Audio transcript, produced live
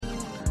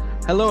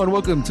Hello and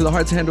welcome to the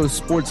Hard to Handle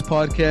Sports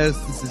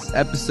Podcast. This is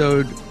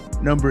episode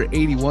number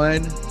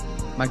 81.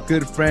 My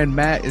good friend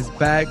Matt is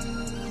back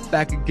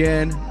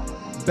again,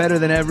 better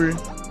than ever.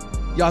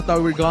 Y'all thought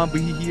we were gone,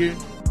 but he here.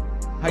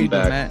 How you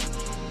doing, Matt?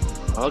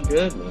 All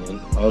good, man.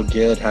 All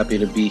good. Happy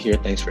to be here.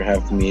 Thanks for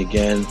having me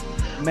again.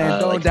 Man,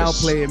 don't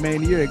downplay it,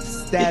 man. You're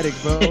ecstatic,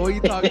 bro. What are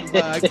you talking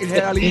about? I can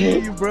hardly hear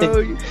you,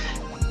 bro.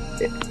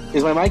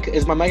 Is my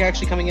mic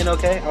actually coming in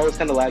okay? I was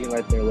kind of lagging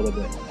right there a little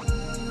bit.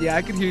 Yeah,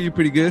 I can hear you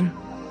pretty good.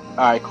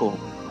 All right, cool.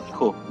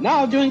 No,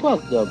 I'm doing well,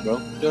 though, bro.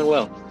 Doing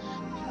well.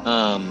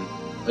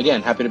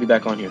 Again, happy to be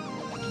back on here.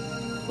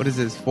 What is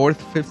this,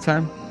 fifth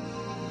time?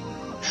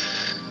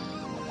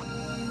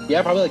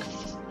 Yeah, probably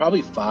five.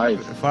 Probably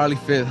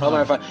fifth.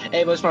 Probably five.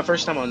 Hey, but it's my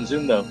first time on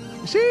Zoom, though.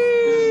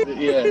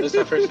 Yeah, this is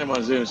my first time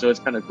on Zoom, so it's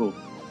kind of cool.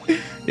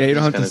 Yeah, you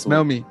don't have to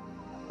smell me.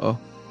 Oh.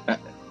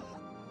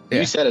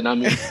 You said it, not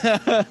me.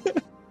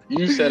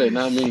 You said it,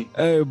 not me.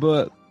 Hey,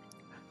 but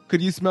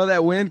could you smell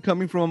that wind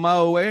coming from a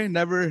mile away?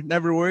 Never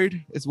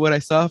worried? It's what I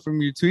saw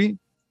from your tweet.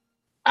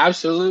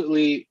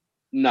 Absolutely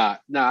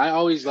not. No, I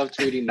always love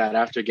tweeting that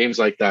after games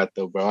like that,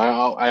 though, bro.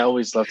 I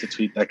always love to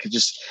tweet that. Could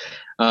just,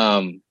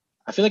 I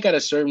feel like at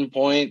a certain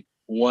point,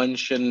 one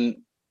shouldn't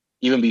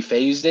even be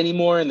phased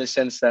anymore in the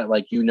sense that,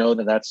 like, you know,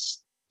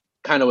 that's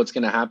kind of what's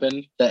going to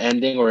happen, the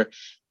ending, or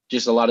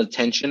just a lot of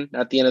tension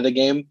at the end of the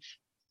game.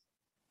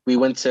 We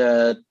went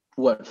to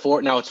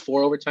four? Now it's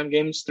 4 overtime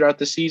games throughout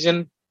the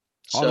season.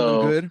 All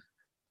of them good.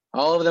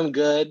 All of them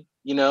good,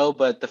 you know,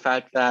 but the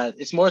fact that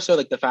it's more so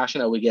like the fashion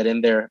that we get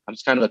in there, I'm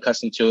just kind of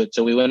accustomed to it.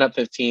 So we went up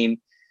 15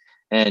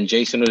 and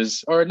Jason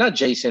was, or not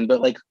Jason,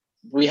 but like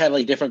we had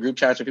like different group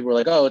chats where people were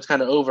like, oh, it's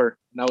kind of over.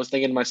 And I was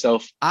thinking to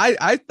myself,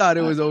 I thought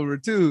it was over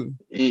too.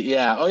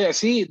 Yeah. Oh yeah.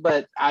 See,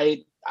 but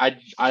I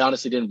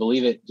honestly didn't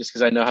believe it just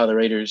because I know how the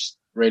Raiders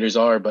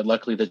are, but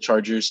luckily the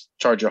Chargers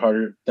charge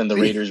harder than the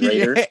Raiders.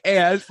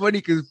 Yeah, it's funny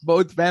because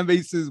both fan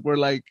bases were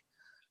like,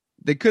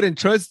 they couldn't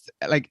trust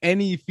like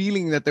any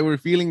feeling that they were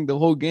feeling the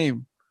whole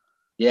game.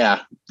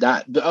 Yeah,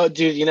 dude,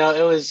 you know,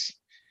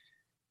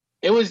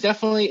 it was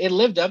definitely, it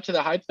lived up to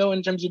the hype though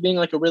in terms of being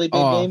like a really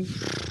big game,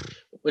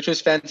 which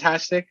was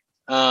fantastic.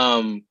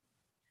 And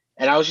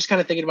I was just kind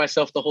of thinking to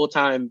myself the whole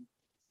time,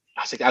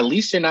 I was like, at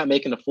least they're not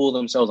making a fool of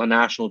themselves on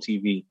national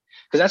TV.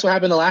 Because that's what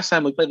happened the last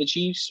time we played the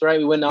Chiefs, right?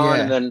 We went on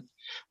and then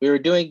we were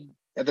doing,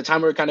 at the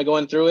time we were kind of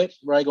going through it,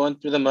 right? Going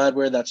through the mud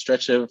where that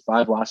stretch of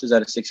 5 losses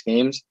out of 6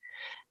 games.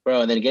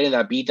 Bro, and then getting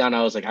that beat down,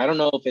 I was like, I don't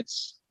know if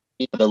it's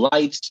the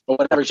lights or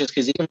whatever, just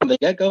because even from the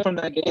get-go from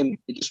that game,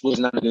 it just was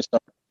not a good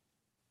start,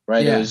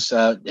 right? Yeah.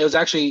 It was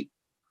actually,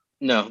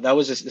 no, that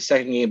was the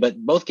second game,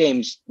 but both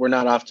games were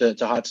not off to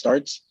hot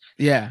starts.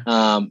 Yeah.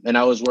 And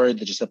I was worried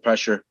that just the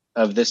pressure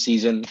of this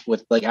season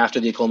with like after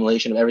the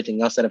accumulation of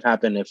everything else that have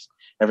happened, if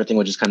everything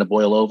would just kind of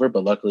boil over.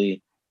 But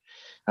luckily,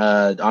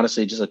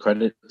 honestly, just a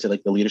credit to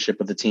like the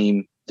leadership of the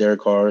team,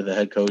 Derek Carr, the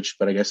head coach,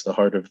 but I guess the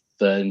heart of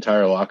the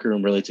entire locker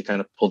room really to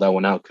kind of pull that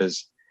one out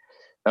because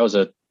that was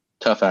a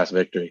tough ass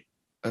victory.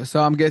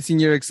 So I'm guessing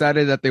you're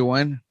excited that they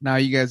won. Now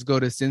you guys go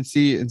to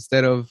Cincy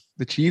instead of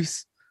the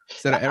Chiefs.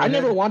 I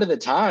never wanted the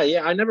tie.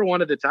 Yeah, I never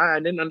wanted the tie. I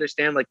didn't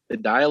understand like the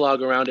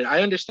dialogue around it.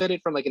 I understood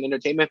it from like an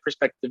entertainment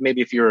perspective,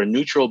 maybe if you're a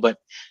neutral, but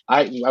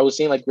I was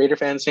seeing like Raider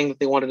fans saying that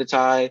they wanted a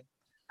tie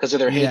because of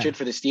their hatred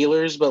for the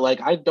Steelers, but like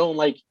I don't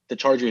like the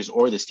Chargers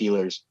or the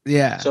Steelers.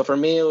 Yeah. So for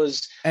me, it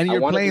was. And you're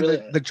playing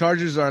the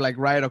Chargers are like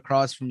right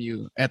across from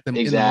you at the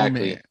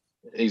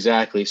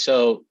Exactly.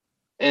 So,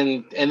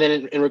 and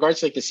then in regards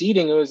to like the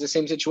seeding, it was the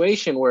same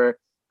situation where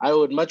I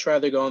would much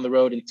rather go on the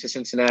road into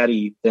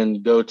Cincinnati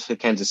than go to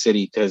Kansas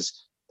City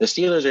because the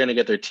Steelers are going to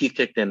get their teeth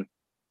kicked in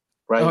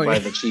by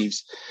the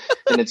Chiefs,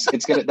 and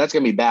that's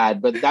gonna be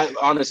bad. But that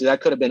honestly, that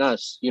could have been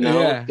us, you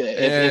know,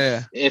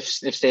 if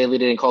Staley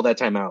didn't call that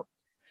timeout.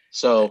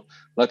 So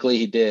luckily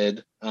he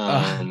did.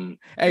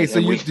 Hey,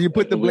 so do you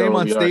put the blame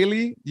on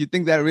Staley? Do you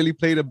think that really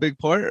played a big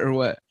part, or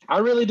what? I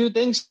really do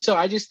think so.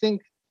 I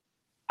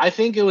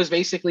think it was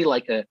basically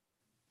like a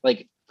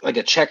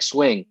check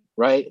swing,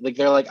 right? Like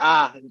they're like,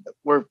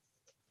 we're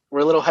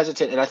a little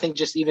hesitant, and I think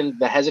just even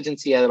the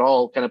hesitancy at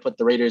all kind of put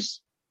the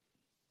Raiders,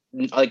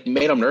 like,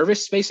 made them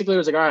nervous. Basically, it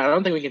was like, all right, I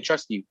don't think we can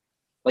trust you.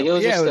 Like it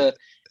was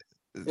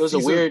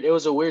it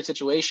was a weird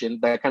situation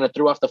that kind of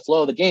threw off the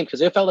flow of the game because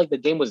it felt like the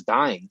game was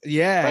dying.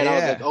 Yeah, right? Yeah. I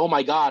was like, oh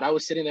my god, I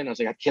was sitting there and I was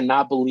like, I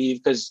cannot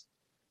believe, because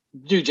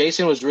dude,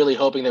 Jason was really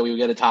hoping that we would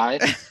get a tie,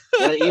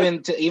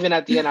 and even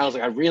at the end, I was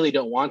like, I really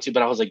don't want to,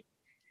 but I was like,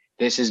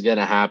 this is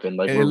gonna happen.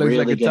 Like we're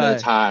really gonna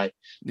tie.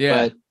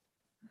 Yeah. But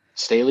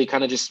Staley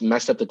kind of just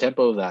messed up the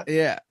tempo of that.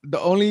 Yeah.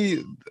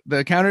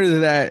 The counter to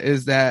that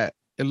is that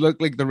it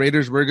looked like the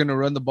Raiders were going to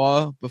run the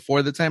ball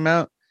before the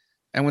timeout.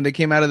 And when they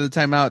came out of the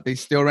timeout, they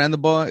still ran the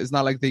ball. It's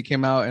not like they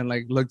came out and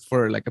like looked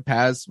for like a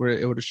pass where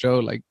it would show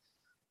like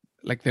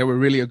they were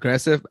really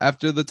aggressive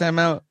after the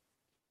timeout.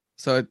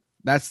 So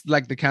that's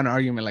like the counter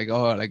argument. Like,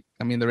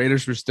 the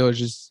Raiders were still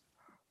just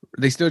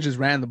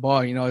ran the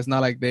ball. You know, it's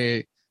not like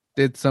they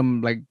did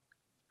some like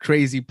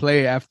crazy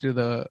play after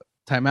the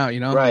timeout, you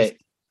know? Right.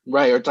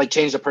 Right, or like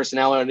change the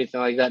personnel or anything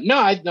like that. No,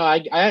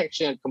 I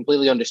actually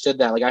completely understood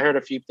that. Like I heard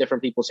a few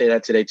different people say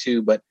that today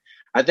too, but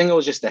I think it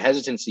was just the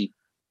hesitancy.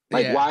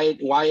 Like Yeah.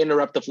 why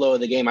interrupt the flow of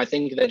the game? I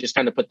think that just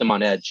kind of put them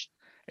on edge.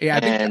 Yeah, I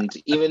think And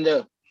even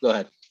though, go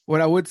ahead.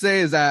 what I would say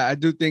is that I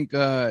do think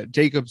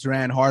Jacobs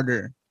ran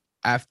harder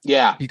after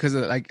Yeah, because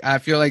of like I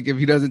feel like if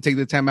he doesn't take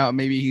the timeout,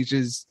 maybe he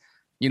just,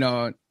 you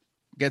know,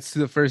 gets to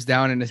the first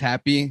down and is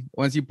happy.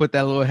 Once you put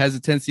that little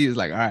hesitancy, it's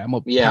like, all right, I'm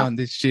gonna yeah, pound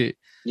this shit.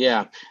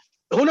 yeah.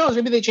 Who knows?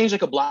 Maybe they changed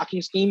like a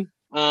blocking scheme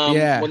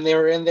Yeah. when they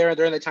were in there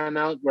during the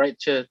timeout, right?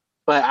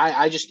 But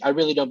I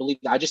really don't believe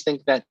that. I just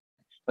think that,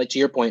 like to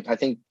your point, I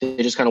think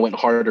they just kind of went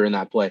harder in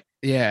that play.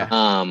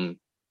 Yeah.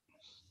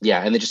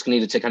 Yeah, and they just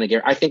needed to kind of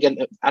get. I think,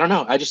 I don't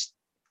know.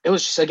 It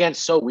was just again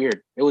so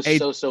weird. It was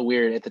so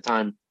weird at the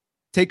time.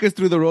 Take us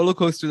through the roller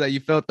coaster that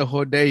you felt the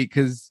whole day,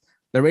 because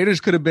the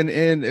Raiders could have been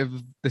in if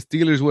the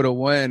Steelers would have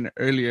won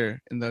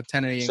earlier in the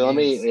 10 a.m. So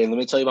games. let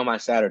me tell you about my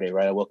Saturday.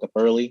 Right, I woke up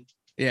early.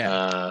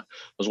 Yeah.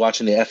 Was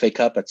watching the FA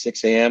Cup at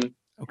 6 a.m.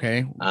 Okay.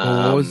 It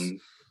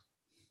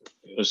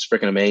was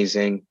freaking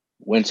amazing.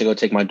 Went to go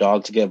take my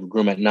dog to get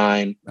groom at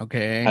 9.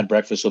 Okay. Had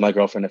breakfast with my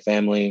girlfriend and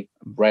family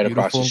right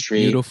across the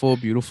street.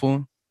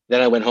 Beautiful.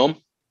 Then I went home.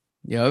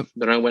 Yep.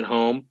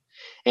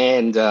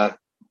 And the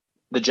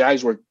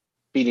Jags were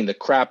beating the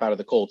crap out of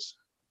the Colts.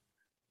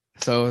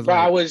 So bro,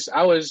 I was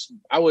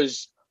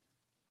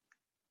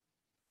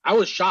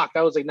shocked.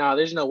 I was like, nah,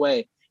 there's no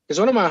way. Because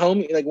one of my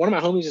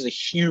homies is a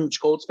huge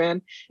Colts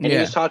fan, and he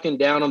was talking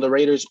down on the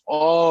Raiders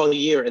all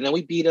year. And then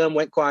we beat them,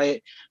 went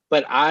quiet.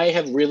 But I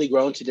have really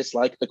grown to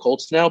dislike the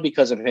Colts now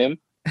because of him.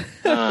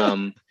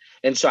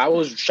 And so I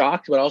was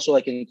shocked, but also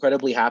like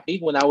incredibly happy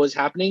when that was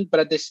happening.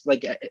 But at this,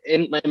 like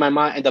in my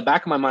mind, in the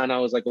back of my mind, I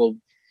was like, well,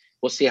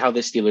 we'll see how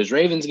this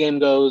Steelers-Ravens game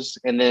goes.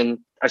 And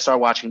then I started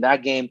watching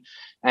that game,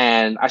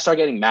 and I started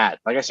getting mad.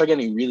 Like I started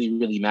getting really,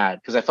 really mad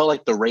because I felt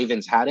like the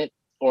Ravens had it,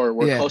 or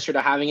were closer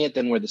to having it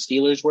than where the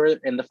Steelers were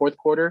in the fourth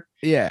quarter.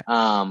 Yeah.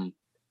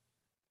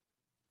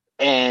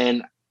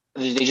 And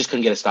they just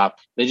couldn't get a stop.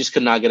 They just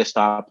could not get a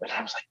stop. And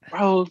I was like,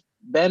 bro,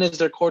 Ben is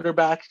their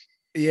quarterback.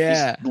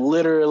 Yeah. He's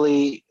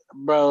literally,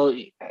 bro,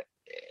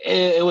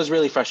 it was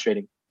really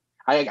frustrating.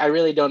 I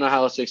really don't know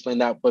how else to explain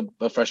that, but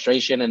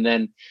frustration. And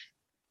then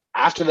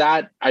after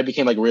that, I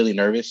became like really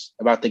nervous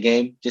about the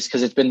game just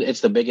because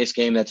it's the biggest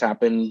game that's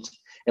happened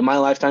in my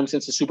lifetime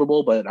since the Super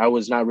Bowl, but I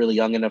was not really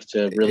young enough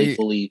to really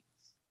fully,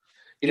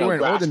 you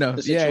weren't old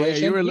enough. Yeah,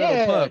 you were a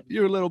little pup.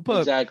 You were a little pup.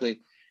 Exactly.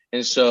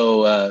 And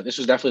so this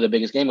was definitely the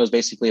biggest game. It was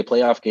basically a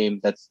playoff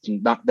game that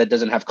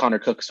doesn't have Connor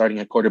Cook starting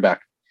at quarterback.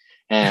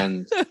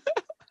 And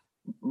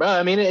bro,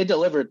 I mean, it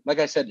delivered. Like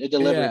I said, it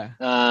delivered.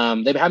 Yeah.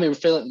 They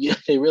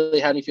really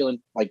had me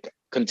feeling like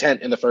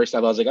content in the first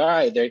half. I was like, all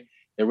right, they're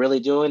really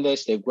doing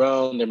this. They've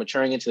grown. They're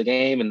maturing into the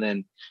game. And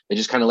then they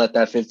just kind of let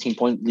that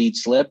 15-point lead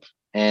slip.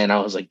 And I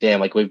was like, damn,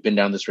 like we've been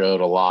down this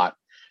road a lot.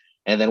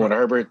 And then when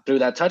Herbert threw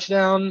that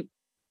touchdown,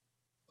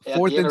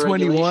 4th and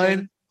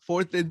 21,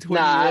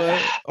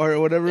 or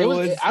whatever it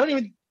was. I don't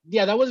even.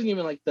 Yeah, that wasn't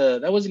even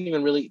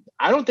really.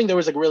 I don't think there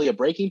was like really a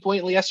breaking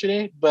point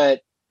yesterday.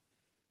 But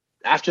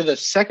after the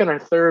second or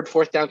third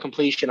fourth down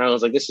completion, I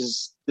was like, this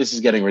is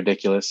getting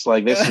ridiculous.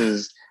 Like this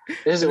is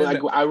like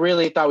I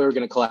really thought we were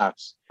going to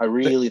collapse.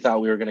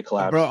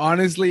 Bro,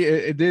 honestly,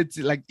 it did.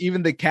 Like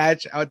even the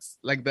catch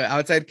like the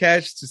outside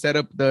catch to set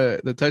up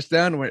the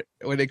touchdown where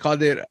they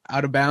called it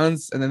out of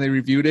bounds and then they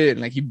reviewed it and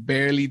like he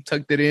barely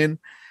tucked it in.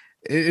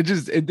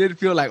 It did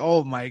feel like,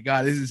 oh my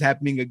God, this is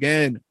happening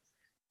again.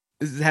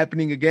 But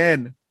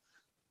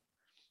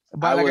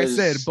like I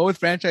said, both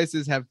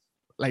franchises have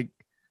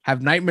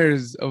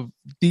nightmares of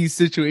these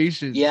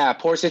situations. Yeah,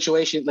 poor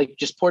situation, like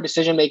just poor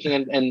decision making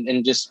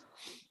and just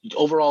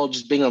overall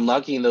just being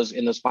unlucky in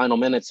those final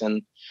minutes.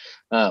 And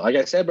like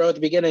I said, bro, at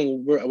the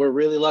beginning, we're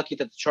really lucky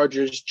that the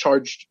Chargers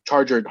charged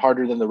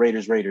harder than the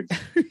Raiders.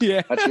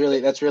 Yeah,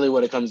 that's really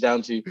what it comes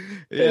down to.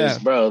 Yeah,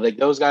 bro, like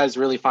those guys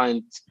really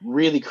find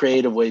really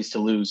creative ways to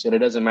lose, and it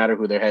doesn't matter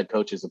who their head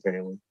coach is.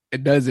 Apparently,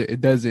 it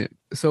doesn't.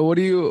 So, what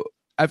do you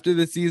after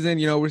the season?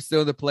 You know, we're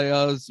still in the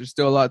playoffs. There's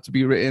still a lot to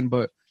be written,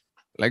 but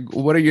like,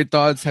 what are your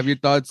thoughts? Have you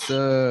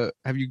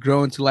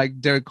grown to like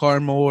Derek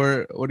Carr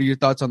more? What are your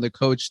thoughts on the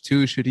coach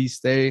too? Should he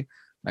stay?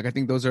 Like, I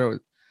think those are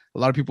a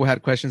lot of people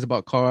had questions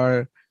about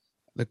Carr,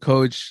 the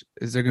coach.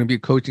 Is there going to be a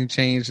coaching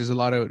change? There's a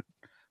lot of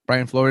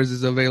Brian Flores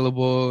is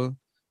available.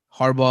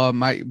 Harbaugh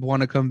might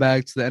want to come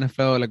back to the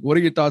NFL. Like, what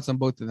are your thoughts on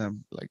both of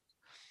them? Like,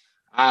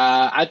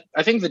 I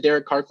think the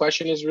Derek Carr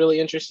question is really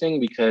interesting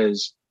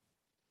because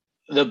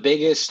the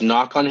biggest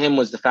knock on him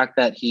was the fact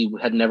that he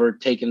had never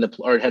played a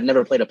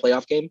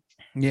playoff game.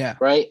 Yeah.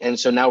 Right. And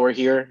so now we're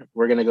here.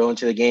 We're going to go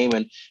into the game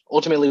and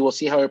ultimately we'll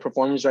see how it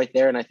performs right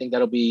there. And I think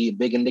that'll be a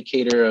big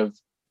indicator of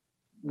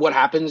what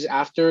happens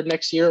after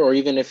next year, or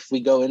even if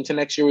we go into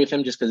next year with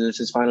him, just because it's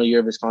his final year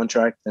of his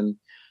contract and,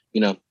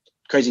 you know,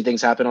 crazy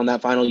things happen on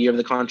that final year of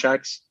the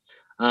contracts.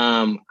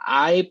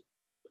 I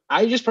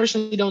just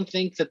personally don't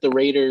think that the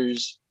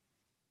Raiders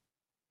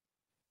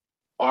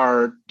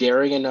are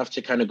daring enough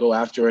to kind of go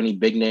after any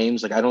big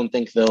names. Like, I don't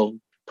think they'll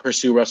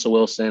pursue Russell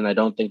Wilson. I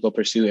don't think they'll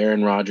pursue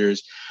Aaron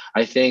Rodgers.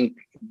 I think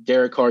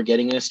Derek Carr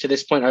getting us to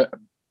this point,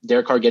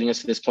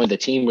 the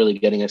team really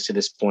getting us to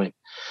this point,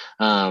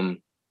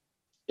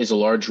 is a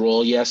large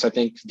role. Yes, I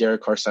think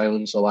Derek Carr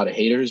silenced a lot of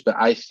haters, but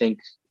I think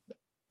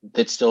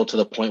it's still to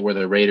the point where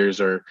the Raiders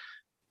are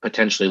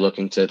potentially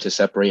looking to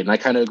separate. And I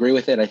kind of agree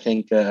with it. I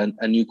think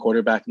a new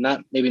quarterback,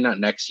 maybe not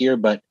next year,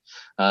 but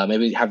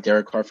maybe have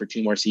Derek Carr for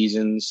 2 more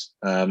seasons,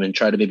 and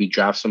try to maybe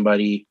draft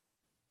somebody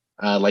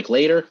like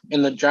later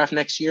in the draft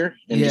next year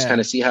and just kind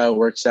of see how it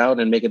works out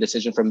and make a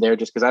decision from there.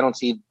 Just because I don't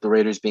see the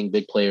Raiders being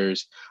big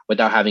players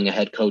without having a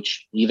head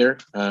coach either.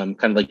 Kind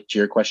of like to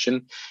your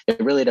question, it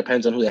really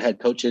depends on who the head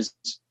coach is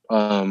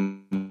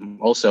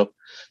also.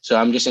 So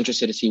I'm just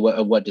interested to see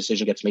what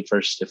decision gets made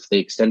first, if they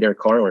extend Derek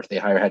Carr or if they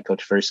hire a head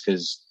coach first,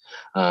 because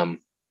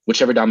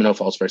whichever domino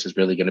falls first is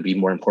really going to be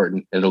more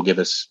important. And it'll give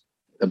us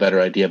a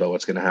better idea about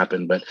what's going to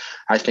happen. But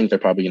I think they're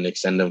probably going to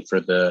extend them for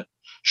the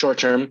short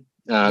term.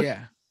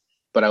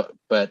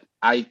 But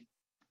I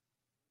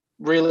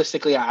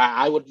realistically,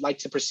 I would like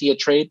to foresee a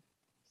trade.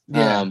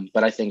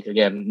 But I think,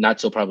 again, not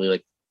till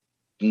probably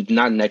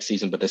not next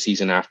season, but the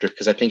season after,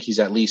 because I think he's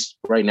at least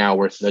right now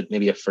worth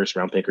maybe a first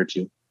round pick or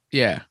 2.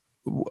 Yeah.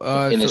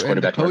 In this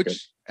quarterback market.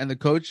 And the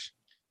coach?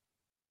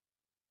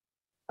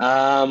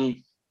 I'd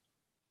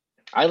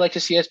like to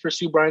see us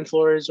pursue Brian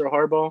Flores or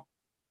Harbaugh.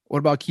 What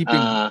about keeping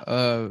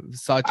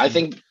Versace?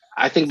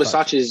 I think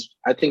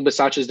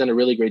Versace's done a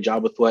really great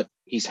job with what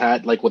he's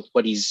had, like with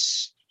what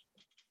he's,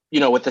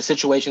 with the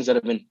situations that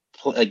have been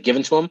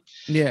given to him.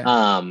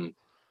 Yeah.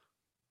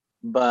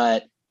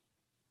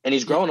 And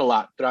he's grown a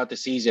lot throughout the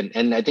season,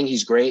 and I think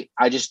he's great.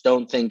 I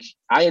don't think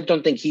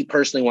he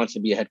personally wants to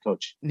be a head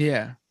coach.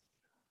 Yeah.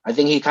 I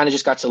think he kind of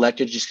just got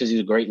selected just because he's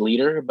a great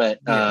leader. But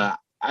I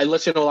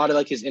listened to a lot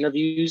of his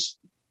interviews,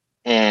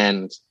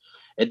 and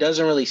it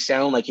doesn't really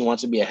sound like he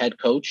wants to be a head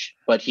coach,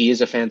 but he is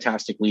a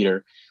fantastic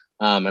leader.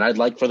 And I'd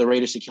like for the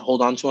Raiders to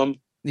hold on to him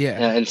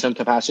in some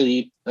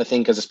capacity. I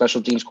think as a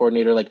special teams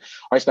coordinator,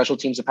 our special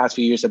teams the past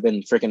few years have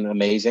been freaking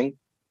amazing,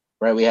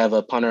 right? We have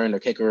a punter and a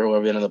kicker who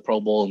have been in the Pro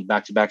Bowl and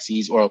back-to-back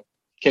seasons, or a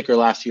kicker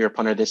last year,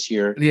 punter this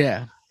year.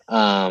 Yeah.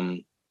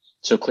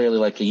 So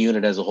clearly the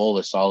unit as a whole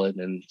is solid,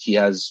 and he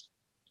has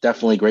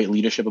definitely great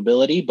leadership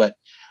ability, but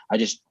I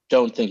just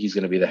don't think he's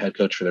going to be the head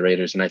coach for the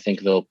Raiders. And I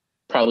think they'll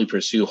probably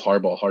pursue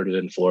Harbaugh harder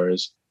than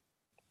Flores.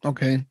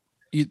 Okay.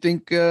 You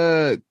think,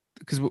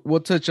 because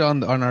we'll touch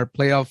on our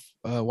playoff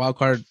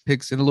wildcard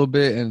picks in a little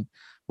bit, and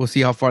we'll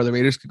see how far the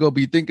Raiders could go. But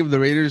you think if the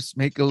Raiders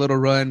make a little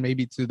run,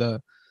 maybe to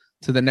the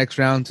next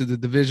round, to the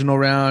divisional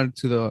round,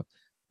 to the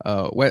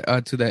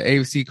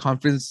AFC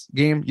conference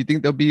game, you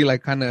think they'll be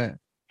kind of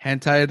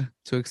hand tied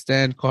to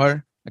extend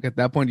Carr? At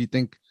that point, do you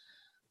think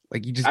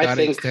you just got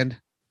to extend?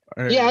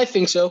 Yeah, I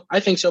think so.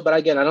 But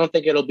again, I don't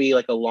think it'll be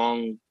a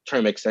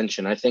long-term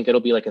extension. I think it'll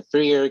be a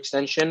 3-year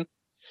extension.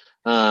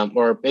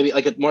 Or maybe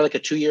more like a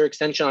 2-year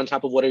extension on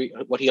top of what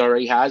he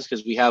already has,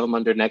 because we have him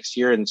under next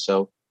year, and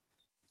so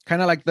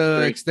kind of like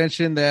the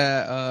extension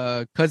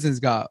that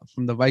Cousins got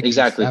from the Vikings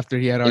after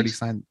he had already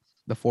signed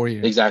the 4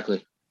 years.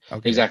 Exactly.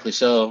 Okay. Exactly.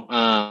 So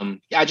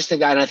I just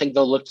think that, and I think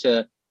they'll look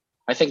to.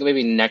 I think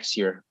maybe next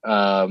year,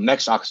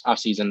 next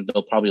offseason,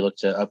 they'll probably look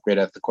to upgrade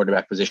at the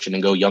quarterback position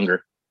and go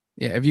younger.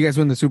 Yeah, if you guys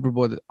win the Super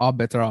Bowl, all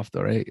bets are off,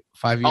 though, right?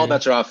 5 years. All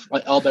bets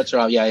are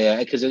off. Yeah,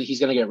 because he's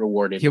going to get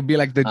rewarded. He'll be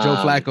like the Joe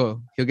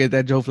Flacco. He'll get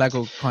that Joe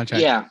Flacco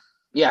contract.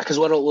 Yeah, because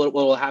what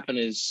will happen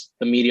is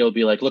the media will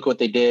be like, look what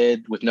they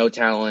did with no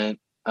talent,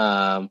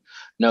 no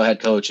head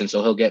coach, and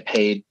so he'll get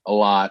paid a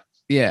lot.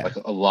 Yeah,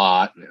 a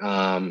lot.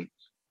 And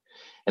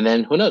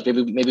then who knows?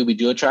 Maybe we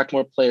do attract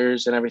more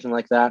players and everything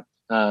like that.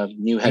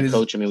 New head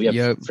coach. I mean, we have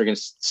friggin'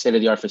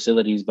 state-of-the-art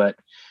facilities, but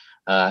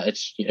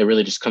it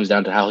really just comes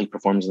down to how he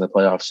performs in the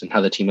playoffs and how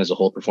the team as a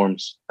whole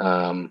performs.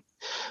 But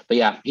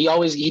yeah,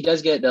 he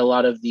does get a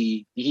lot of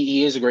he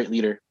is a great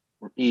leader.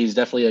 He's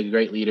definitely a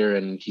great leader,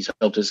 and he's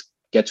helped us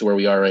get to where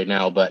we are right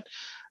now. But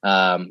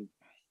I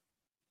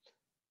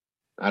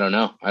don't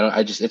know.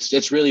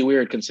 It's really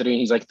weird considering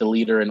he's the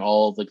leader in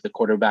all of the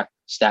quarterback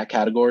stat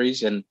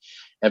categories, and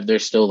if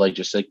there's still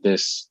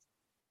this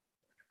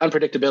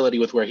unpredictability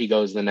with where he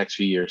goes in the next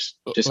few years.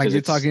 Just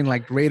you're talking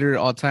Raider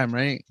all time,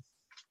 right?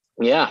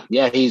 Yeah.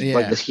 He's he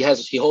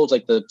holds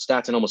the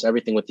stats in almost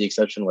everything with the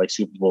exception of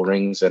Super Bowl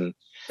rings. And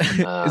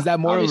is that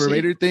more of a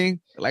Raider thing?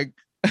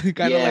 He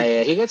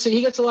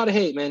gets a lot of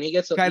hate, man. He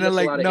gets kind of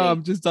no.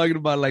 I'm just talking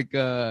about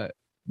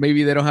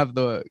maybe they don't have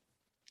the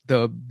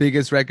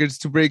biggest records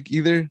to break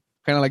either.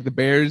 Kind of like the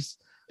Bears.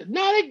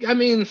 No, I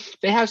mean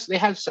they have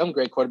some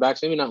great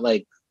quarterbacks. Maybe not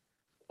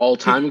all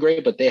time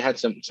great, but they had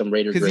some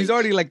Raiders. Because he's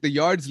already the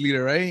yards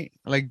leader, right?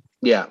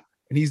 Yeah.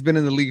 And he's been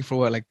in the league for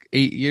what,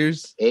 8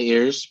 years? 8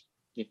 years.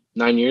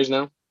 9 years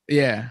now.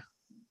 Yeah.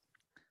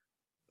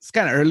 It's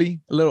kind of early,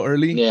 a little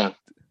early.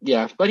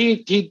 Yeah. But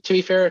he to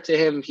be fair to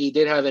him, he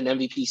did have an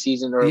MVP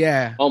season or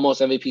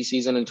almost MVP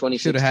season in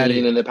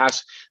 2016. And the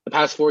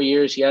past 4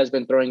 years, he has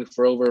been throwing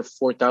for over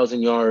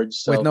 4,000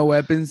 yards. So with no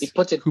weapons. He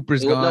puts it.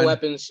 Cooper's with gone. no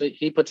weapons. So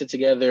he puts it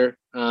together.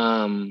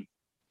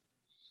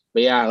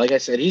 But yeah, like I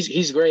said,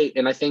 he's great,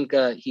 and I think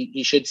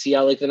he should see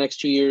out like the next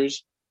 2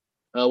 years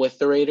with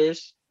the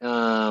Raiders.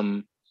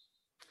 And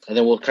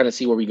then we'll kind of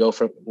see where we go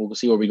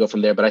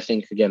from there. But I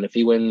think again, if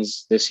he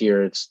wins this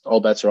year, it's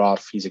all bets are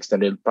off. He's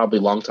extended probably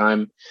a long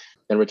time,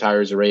 then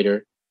retires a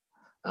Raider.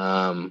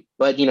 But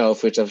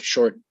if it's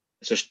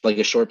like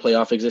a short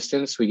playoff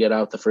existence, we get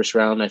out the first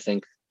round. I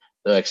think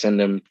they'll extend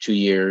him 2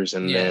 years,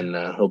 and then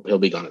he'll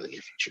be gone in the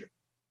near future.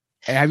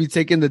 Hey, have you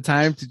taken the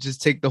time to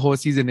just take the whole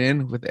season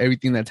in with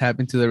everything that's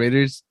happened to the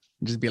Raiders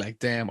and just be like,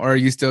 damn? Or are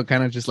you still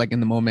kind of just like in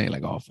the moment,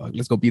 like, oh fuck,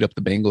 let's go beat up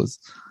the Bengals?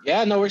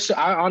 Yeah, no,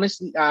 I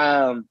honestly,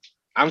 I'm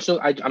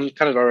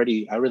kind of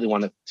already. I really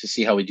wanted to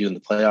see how we do in the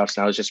playoffs,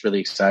 and I was just really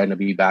excited to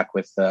be back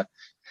with a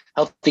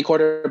healthy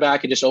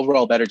quarterback and just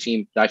overall better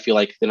team. I feel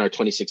like than our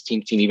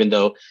 2016 team, even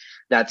though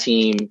that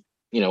team,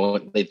 they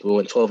went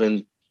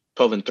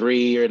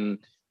 12-3 and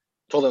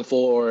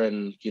 12-4,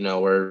 and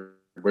we're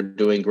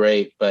doing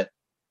great, but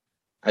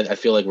I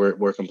feel like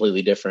we're a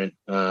completely different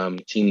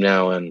team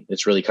now, and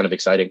it's really kind of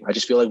exciting. I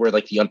just feel like we're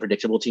like the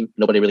unpredictable team.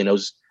 Nobody really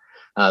knows.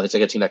 It's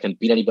like a team that can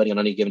beat anybody on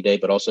any given day,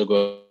 but also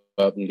go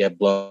up and get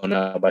blown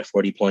out by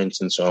 40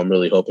 points. And so I'm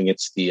really hoping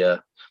it's the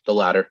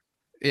latter.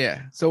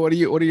 Yeah. So what are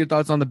your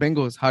thoughts on the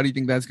Bengals? How do you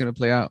think that's going to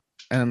play out?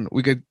 And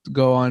we could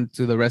go on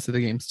to the rest of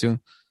the games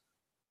too.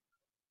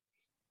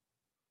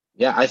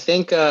 Yeah, I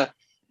think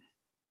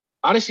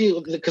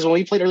honestly, because when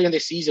we played earlier in the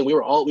season, we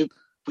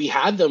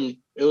had them.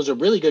 It was a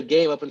really good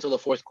game up until the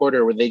fourth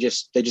quarter where they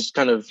just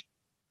kind of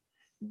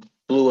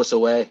blew us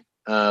away.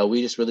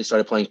 We just really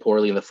started playing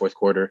poorly in the fourth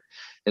quarter.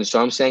 And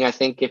so I'm saying I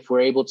think if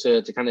we're able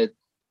to kind of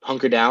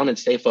hunker down and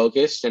stay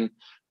focused and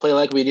play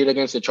like we did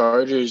against the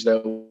Chargers,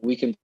 that we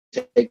can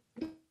take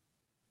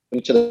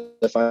them to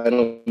the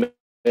final.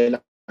 And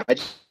I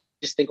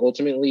just think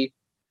ultimately,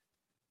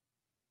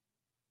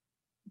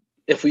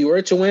 if we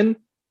were to win.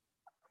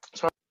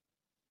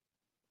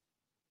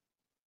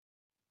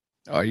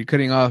 Oh, you're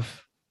cutting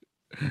off.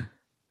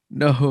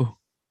 No.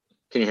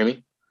 Can you hear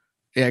me?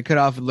 Yeah, I cut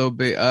off a little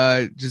bit.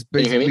 Just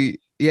basically. Can you hear me?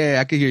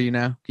 Yeah, I can hear you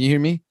now. Can you hear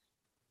me?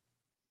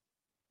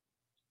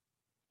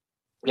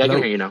 Yeah, hello? I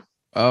can hear you now.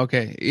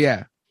 Okay,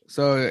 yeah.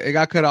 So it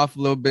got cut off a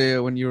little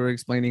bit when you were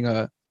explaining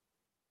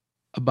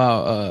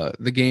about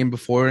the game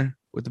before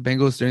with the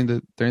Bengals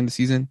during the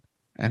season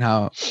and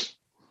how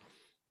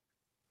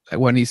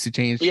what needs to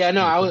change. Yeah,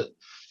 no,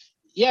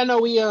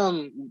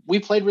 we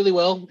played really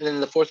well, and in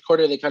the fourth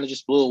quarter they kind of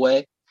just blew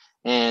away.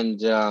 And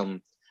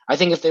I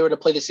think if they were to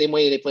play the same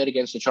way they played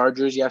against the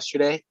Chargers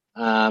yesterday,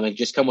 and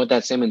just come with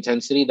that same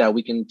intensity, that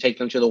we can take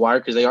them to the wire,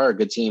 because they are a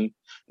good team,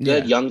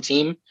 young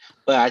team.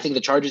 But I think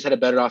the Chargers had a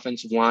better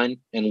offensive line,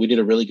 and we did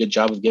a really good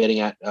job of getting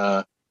at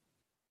Jay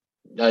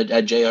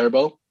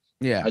Herbo.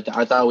 Yeah,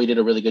 I thought we did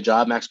a really good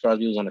job. Max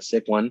Crosby was on a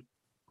sick one,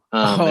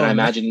 and I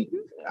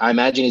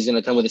imagine he's going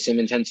to come with the same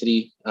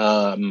intensity.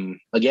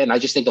 Again, I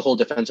just think the whole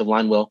defensive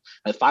line will.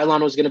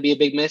 Phylon was going to be a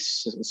big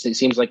miss. It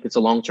seems like it's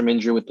a long-term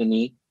injury with the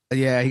knee.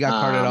 Yeah, he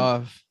got carted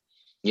off.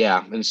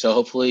 Yeah, and so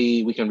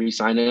hopefully we can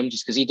re-sign him,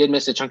 just because he did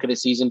miss a chunk of the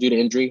season due to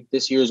injury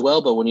this year as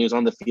well. But when he was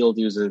on the field,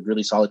 he was a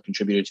really solid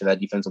contributor to that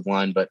defensive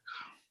line. But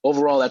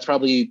overall, that's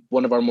probably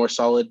one of our more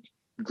solid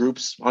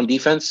groups on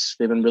defense.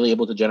 They've been really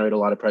able to generate a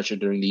lot of pressure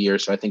during the year.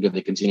 So I think if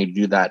they continue to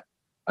do that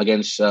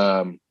against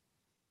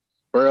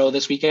Burrow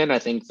this weekend, I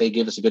think they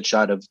give us a good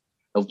shot of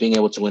being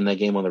able to win that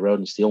game on the road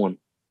and steal one.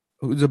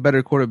 Who's a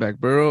better quarterback,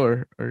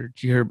 Burrow or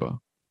G Herbo?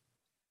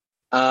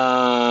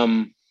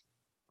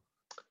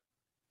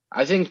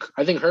 I think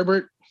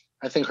Herbert.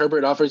 I think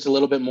Herbert offers a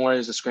little bit more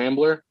as a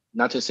scrambler.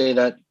 Not to say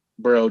that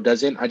Burrow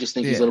doesn't. I just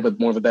think he's a little bit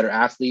more of a better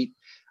athlete.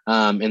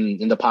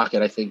 In the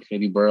pocket, I think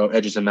maybe Burrow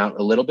edges him out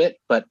a little bit,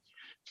 but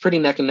it's pretty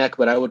neck and neck.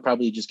 But I would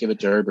probably just give it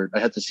to Herbert. I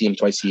have to see him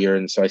twice a year,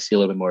 and so I see a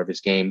little bit more of his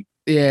game.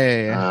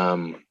 Yeah.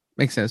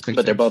 Makes sense.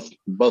 But they're both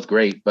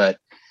great. But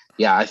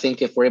yeah, I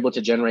think if we're able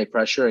to generate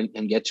pressure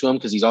and get to him,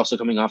 because he's also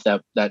coming off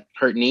that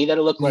hurt knee that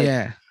it looked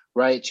like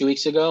right 2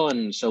 weeks ago,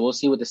 and so we'll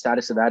see what the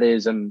status of that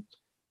is. And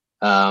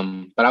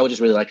but I would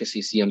just really like to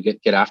see him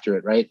get after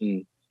it, right,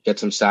 and get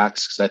some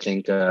sacks, because I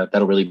think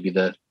that'll really be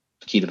the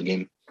key to the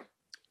game.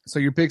 So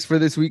your picks for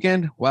this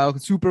weekend?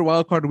 Super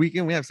Wildcard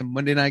weekend. We have some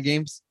Monday night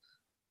games.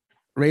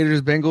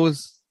 Raiders,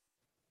 Bengals.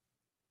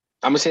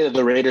 I'm gonna say that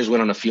the Raiders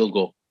win on a field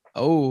goal.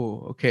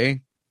 Oh,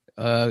 okay.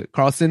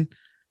 Carlson,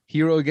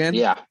 hero again.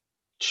 Yeah,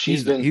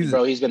 he's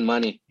been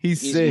money.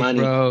 He's sick, money.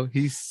 Bro.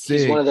 He's sick.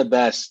 He's one of the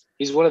best.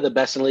 He's one of the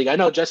best in the league. I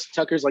know Justin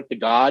Tucker's like the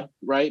god,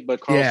 right?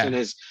 But Carlson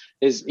is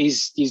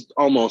he's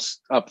almost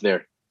up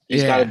there.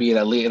 He's got to be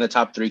in the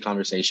top 3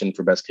 conversation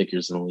for best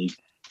kickers in the league.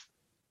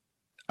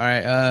 All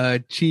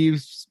right,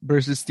 Chiefs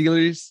versus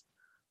Steelers.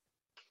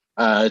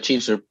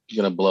 Chiefs are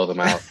gonna blow them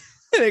out.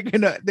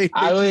 They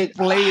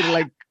played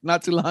like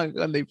not too long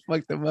ago and they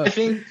fucked them up. I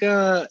think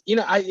I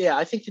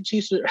think the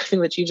Chiefs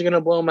are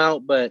gonna blow them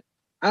out, but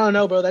I don't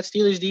know, bro. That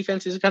Steelers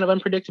defense is kind of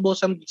unpredictable.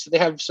 They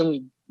have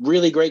some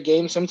really great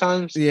games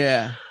sometimes.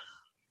 Yeah.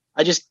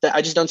 I just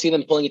don't see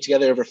them pulling it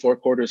together over 4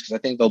 quarters because I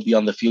think they'll be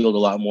on the field a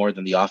lot more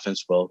than the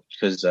offense will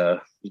because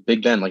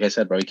Big Ben, like I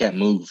said, bro, he can't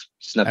move.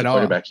 He's not the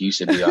quarterback he used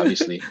to be,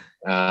 obviously.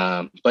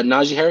 But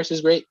Najee Harris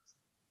is great.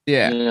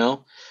 Yeah. You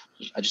know,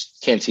 I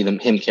just can't see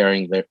him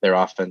carrying their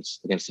offense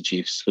against the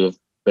Chiefs, who have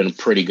been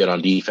pretty good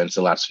on defense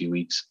the last few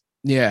weeks.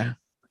 Yeah.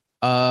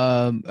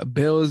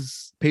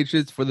 Bills,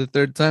 Patriots for the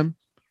third time.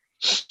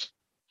 I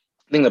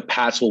think the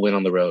Pats will win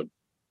on the road.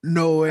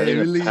 No way,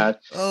 really? I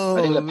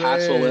think the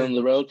Pats will win on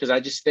the road because I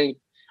just think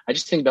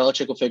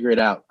Belichick will figure it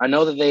out. I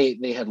know that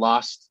they had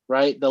lost,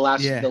 right, the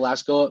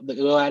last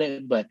go at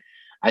it, but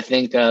I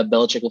think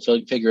Belichick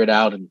will figure it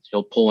out and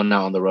he'll pull one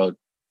out on the road.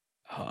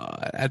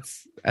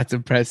 That's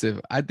impressive.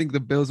 I think the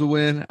Bills will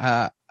win,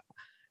 and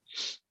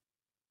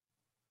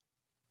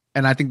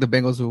I think the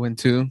Bengals will win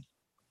too,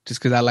 just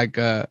because I like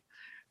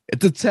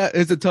it's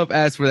a tough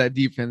ask for that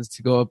defense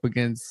to go up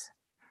against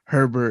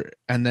Herbert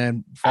and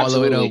then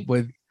follow it up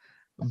with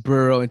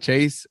Burrow and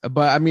Chase.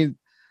 But I mean,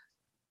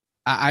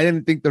 I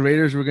didn't think the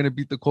Raiders were going to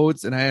beat the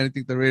Colts, and I didn't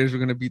think the Raiders were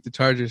going to beat the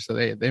Chargers. So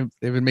they've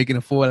been making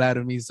a fool out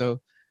of me.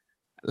 So,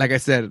 like I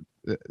said,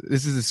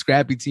 this is a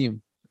scrappy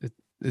team.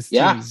 This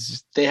team is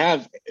just, they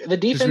have the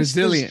defense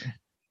resilient.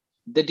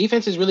 The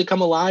defense has really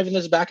come alive in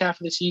this back half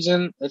of the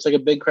season. It's like a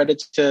big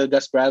credit to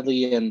Gus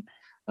Bradley and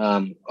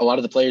a lot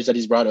of the players that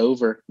he's brought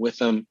over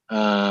with him.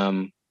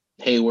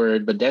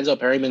 Hayward, but Denzel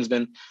Perryman's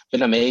been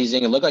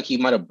amazing. It looked like he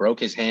might have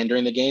broke his hand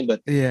during the game,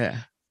 but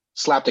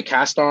slapped a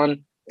cast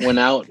on, went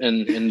out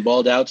and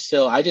balled out.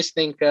 Still, I just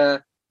think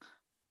they're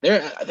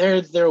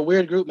a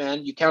weird group,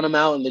 man. You count them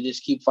out and they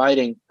just keep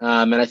fighting.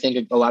 And I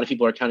think a lot of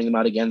people are counting them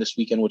out again this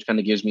weekend, which kind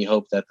of gives me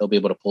hope that they'll be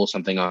able to pull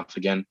something off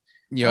again.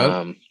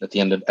 At the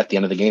end of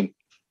the game.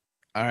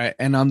 All right,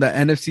 and on the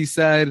NFC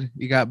side,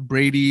 you got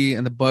Brady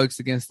and the Bucks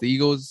against the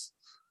Eagles.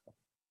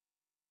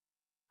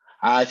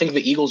 I think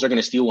the Eagles are going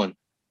to steal one.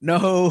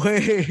 No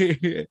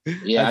way.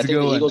 Yeah, I think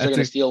the Eagles are going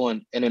to steal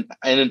one in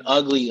an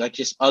ugly,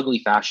 just ugly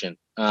fashion.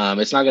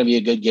 It's not going to be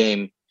a good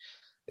game.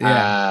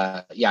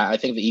 I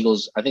think the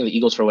Eagles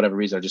for whatever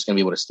reason are just going to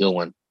be able to steal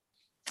one.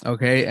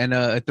 Okay, and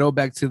a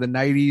throwback to the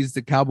 90s,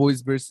 the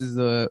Cowboys versus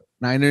the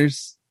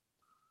Niners.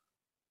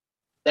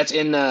 That's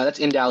in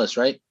Dallas,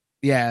 right?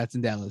 Yeah, that's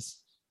in Dallas.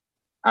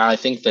 I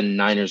think the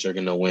Niners are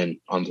going to win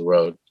on the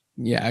road.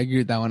 Yeah, I agree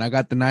with that one. I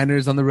got the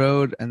Niners on the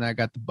road, and I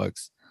got the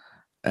Bucks.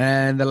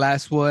 And the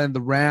last one, the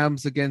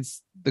Rams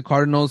against the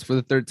Cardinals for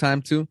the third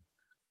time too.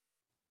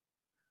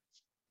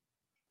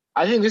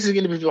 I think this is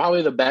going to be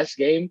probably the best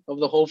game of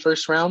the whole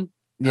first round.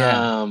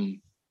 Yeah.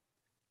 And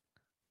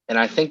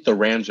I think the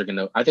Rams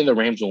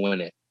will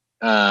win it.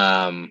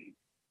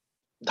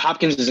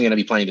 Hopkins isn't going to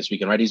be playing this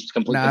weekend, right? He's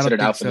completely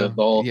considered out for the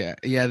whole. Yeah.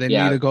 They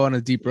need to go on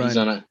a deep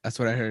run. That's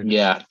what I heard.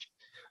 Yeah.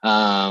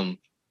 They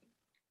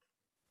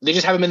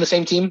just haven't been the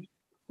same team,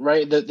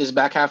 right? This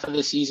back half of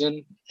the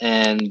season,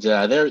 and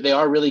they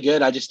are really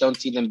good. I just don't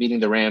see them beating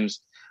the Rams.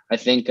 I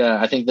think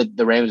that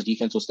the Rams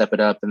defense will step it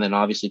up, and then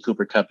obviously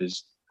Cooper Kupp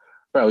he's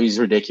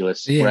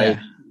ridiculous, right?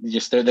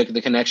 Just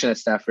the connection that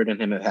Stafford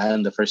and him have had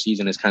in the first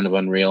season is kind of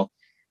unreal.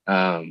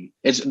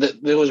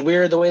 It was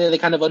weird the way that they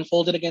kind of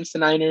unfolded against the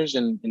Niners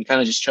and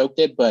kind of just choked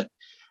it, but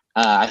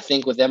I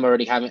think with them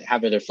already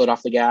having their foot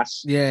off the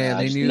gas,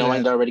 they knew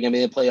knowing they're already going to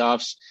be in the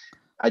playoffs.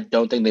 I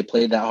don't think they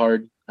played that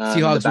hard.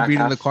 Seahawks were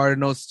beating the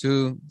Cardinals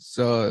too,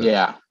 so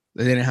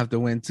they didn't have to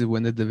win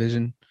the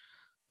division.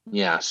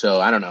 Yeah, so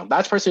I don't know.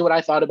 That's personally what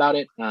I thought about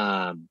it.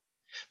 But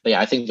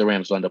yeah, I think the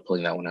Rams will end up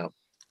pulling that one out.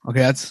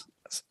 Okay,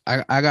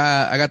 I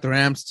got the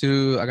Rams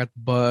too. I got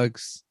the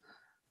Bucks.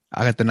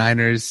 I got the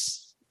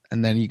Niners,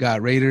 and then you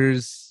got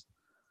Raiders,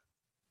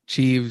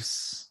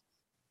 Chiefs,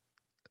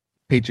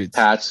 Patriots,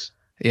 Pats.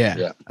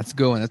 Yeah, that's a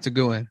good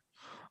one.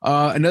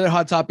 Another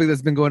hot topic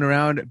that's been going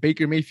around: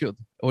 Baker Mayfield.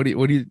 What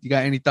do you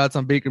got? Any thoughts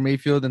on Baker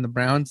Mayfield and the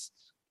Browns?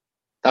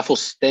 That fool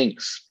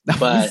stinks.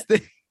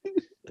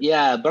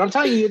 Yeah, but I'm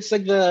telling you, it's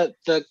like the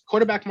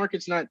quarterback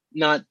market's not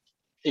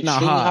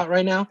extremely hot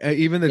right now.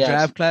 Even the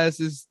draft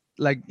class is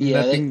like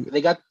nothing.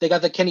 They got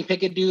the Kenny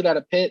Pickett dude out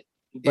of Pitt,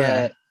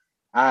 but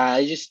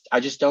I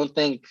just don't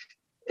think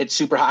it's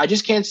super hot. I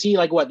just can't see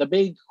the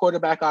big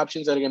quarterback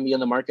options that are going to be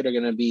on the market are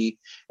going to be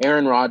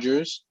Aaron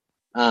Rodgers,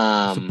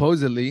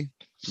 supposedly,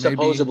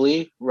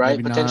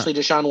 right? Potentially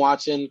Deshaun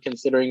Watson,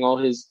 considering all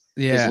his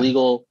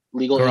legal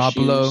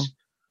Garoppolo. issues.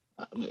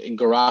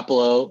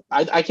 Garoppolo,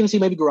 I can see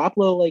maybe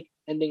Garoppolo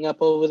ending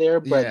up over there,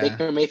 but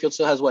Baker Mayfield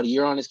still has a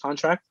year on his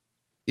contract.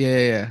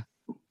 Yeah.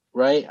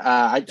 Right.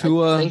 I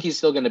think he's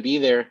still going to be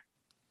there.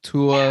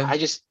 Tua.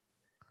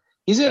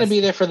 He's going to be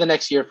there for the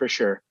next year for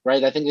sure.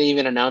 Right. I think they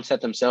even announced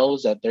that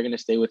themselves that they're going to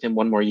stay with him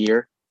one more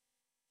year.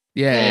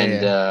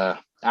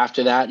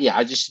 After that,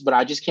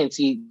 I just can't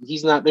see.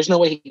 There's no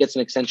way he gets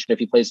an extension if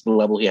he plays at the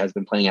level he has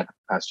been playing at the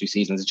past 2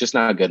 seasons. It's just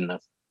not good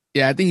enough.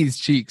 Yeah, I think he's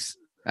cheeks.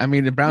 I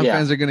mean, the Brown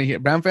fans are going to hear.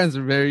 Brown fans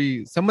are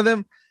very. Some of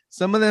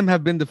them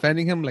have been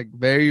defending him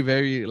very,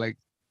 very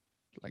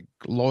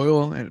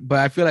loyal. But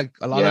I feel like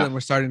a lot of them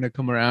are starting to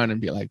come around and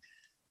be like,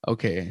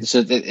 Okay.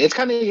 So it's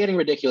kind of getting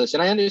ridiculous.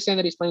 And I understand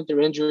that he's playing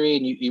through injury,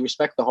 and you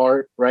respect the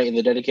heart, right, and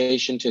the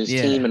dedication to his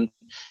Yeah. team and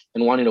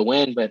wanting to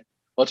win. But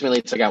ultimately,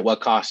 it's like at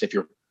what cost if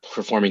you're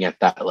performing at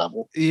that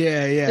level?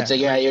 Yeah. It's like,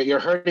 you're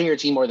hurting your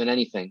team more than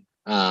anything.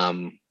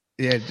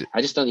 Yeah.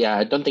 I just don't. Yeah,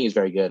 I don't think he's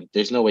very good.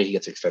 There's no way he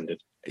gets extended.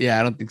 Yeah,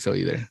 I don't think so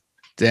either.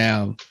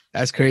 Damn,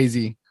 that's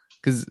crazy.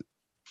 Because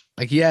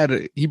like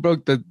he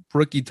broke the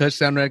rookie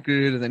touchdown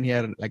record, and then he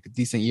had like a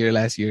decent year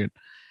last year.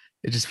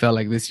 It just felt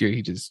like this year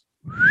he just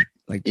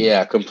like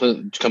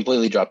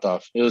completely dropped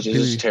off. It was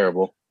just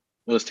terrible.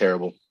 It was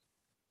terrible.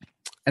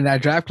 And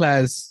that draft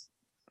class,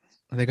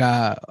 they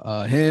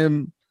got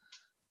him,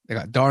 they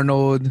got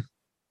Darnold,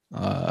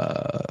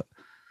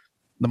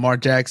 Lamar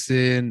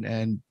Jackson,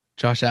 and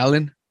Josh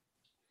Allen.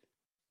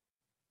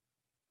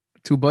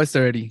 2 busts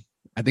already.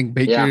 I think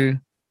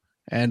Baker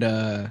and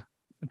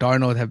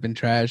Darnold have been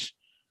trash.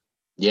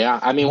 Yeah,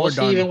 I mean, we'll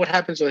see Darnold. even what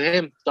happens with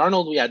him.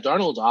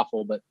 Darnold's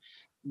awful, but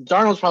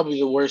Darnold's probably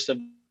the worst of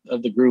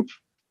the group.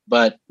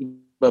 But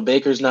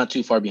Baker's not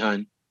too far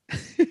behind.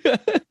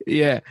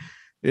 Yeah.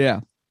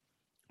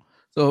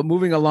 So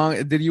moving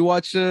along, did you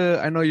watch?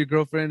 I know your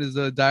girlfriend is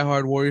a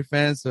diehard Warrior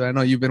fan, so I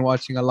know you've been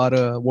watching a lot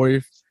of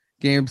Warrior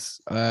games.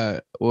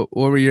 What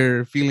were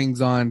your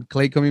feelings on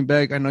Klay coming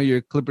back? I know you're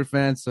a Clipper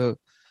fan, so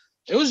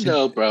it was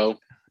dope, bro.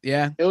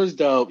 Yeah, it was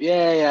dope.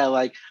 Yeah.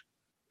 Like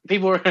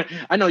people were.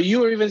 I know you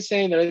were even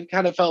saying that it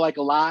kind of felt like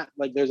a lot.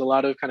 Like there's a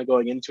lot of kind of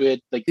going into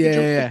it, like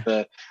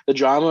the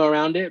drama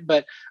around it.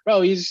 But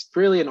bro, he's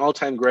really an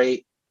all-time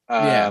great.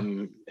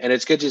 And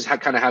it's good to just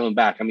kind of have him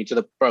back. I mean,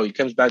 he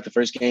comes back the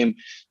first game,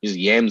 he just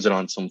yams it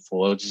on some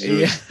fool. It's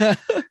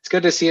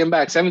good to see him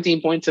back.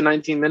 17 points in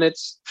 19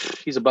 minutes.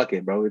 He's a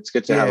bucket, bro. It's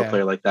good to have a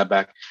player like that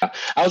back.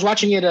 I was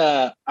watching it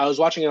on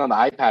the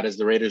iPad as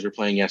the Raiders were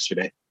playing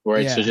yesterday,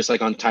 right? So just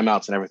like on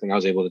timeouts and everything, I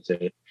was able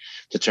to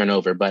turn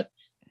over. But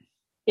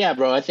yeah,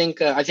 bro, I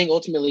think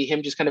ultimately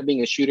him just kind of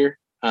being a shooter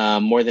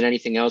more than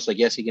anything else. Like,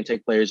 yes, he can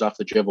take players off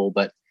the dribble,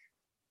 but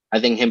I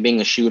think him being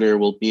a shooter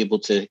will be able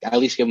to at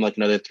least give him like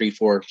another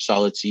 3-4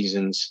 solid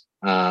seasons,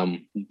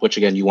 which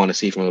again you want to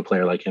see from a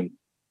player like him.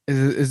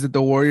 Is it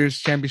the Warriors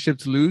championship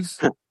to lose?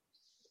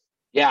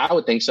 Yeah, I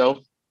would think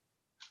so.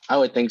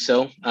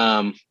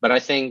 But I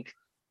think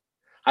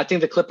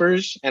the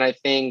Clippers and I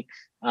think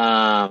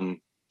the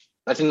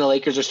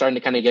Lakers are starting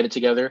to kind of get it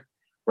together,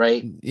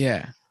 right?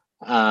 Yeah.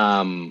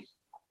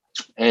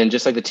 And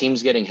just like the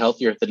team's getting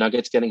healthier, the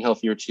Nuggets getting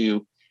healthier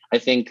too. I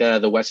think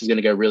the West is going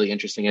to get really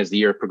interesting as the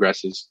year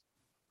progresses.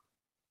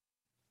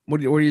 What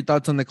are your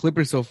thoughts on the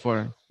Clippers so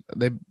far?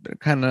 They're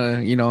kind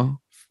of,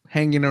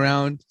 hanging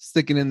around,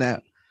 sticking in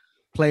that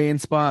play-in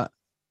spot.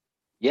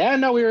 Yeah,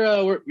 no,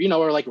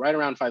 we're like right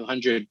around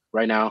 500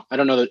 right now. I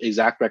don't know the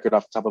exact record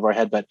off the top of our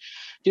head, but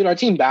dude, our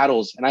team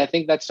battles, and I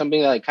think that's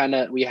something that like kind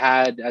of we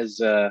had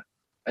as in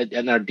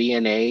our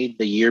DNA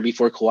the year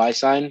before Kawhi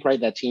signed, right?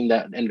 That team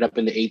that ended up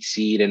in the 8th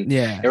seed, and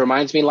it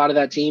reminds me a lot of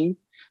that team.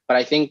 But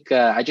I think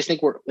I just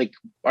think we're like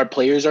our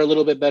players are a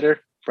little bit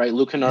better, right?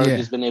 Luke Kennard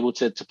has been able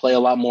to play a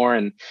lot more,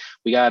 and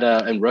we got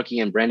a rookie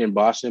and Brandon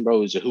Boston, bro,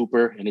 who's a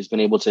hooper and has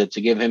been able to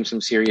give him some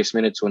serious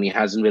minutes when he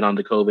hasn't been on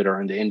the COVID or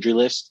on the injury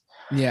list.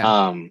 Yeah.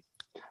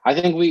 I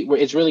think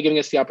it's really giving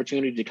us the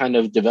opportunity to kind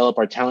of develop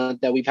our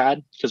talent that we've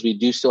had because we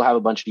do still have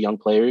a bunch of young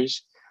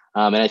players,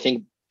 and I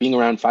think being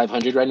around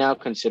 500 right now,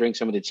 considering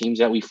some of the teams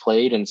that we've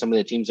played and some of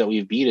the teams that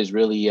we've beat, is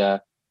really I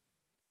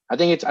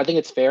think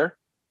it's fair.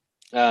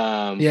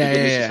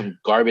 Some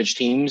garbage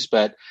teams,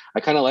 but I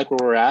kind of like where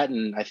we're at,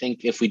 and I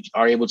think if we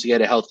are able to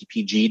get a healthy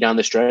PG down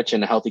the stretch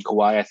and a healthy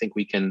Kawhi, I think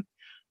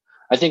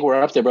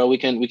we're up there, bro. We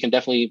can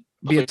definitely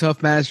be a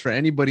tough match for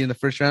anybody in the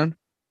first round.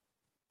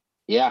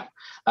 Yeah,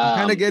 I'm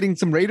kind of getting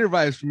some Raider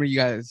vibes from you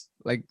guys,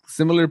 like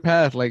similar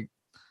path, like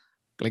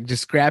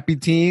just scrappy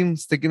team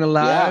sticking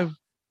alive.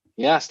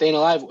 Yeah, staying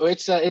alive.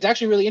 It's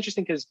actually really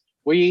interesting because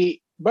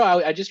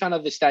I just found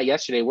out this stat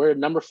yesterday. We're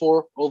number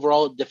 4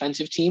 overall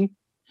defensive team.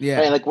 Yeah,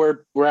 right? Like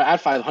we're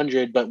at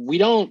 500, but we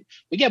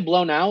get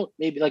blown out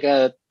maybe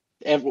like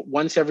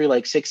once every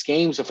like 6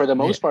 games. So for the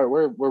most part,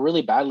 we're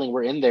really battling.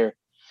 We're in there.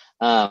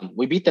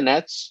 We beat the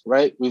Nets,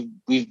 right?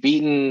 We've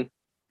beaten.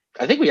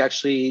 I think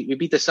we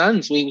beat the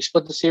Suns. We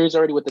split the series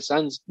already with the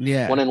Suns.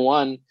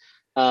 1-1.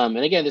 And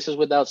again, this is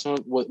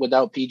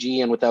without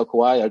PG and without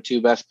Kawhi, our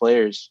 2 best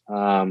players.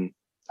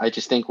 I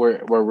just think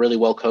we're really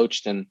well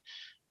coached, and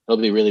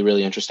it'll be really,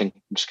 really interesting.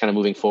 Just kind of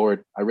moving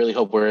forward. I really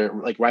hope we're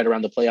like right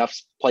around the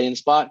playoffs play-in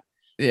spot.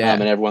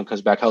 And everyone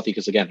comes back healthy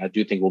because again, I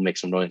do think we'll make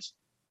some noise.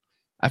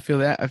 I feel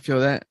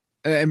that.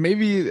 And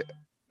maybe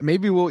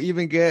we'll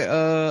even get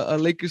a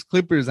Lakers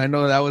Clippers. I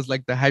know that was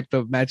like the hyped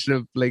up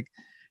matchup like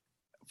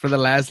for the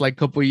last like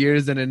couple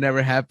years, and it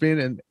never happened.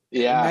 And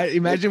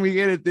imagine we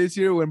get it this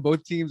year when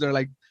both teams are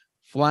like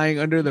flying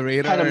under the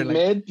radar. Kind of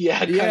mid.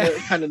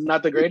 Kind of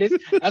not the greatest.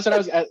 That's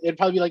what it'd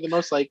probably be like the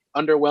most like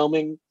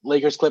underwhelming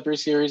Lakers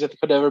Clippers series that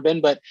could have ever been.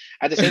 But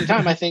at the same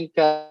time, I think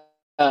at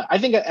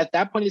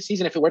that point of the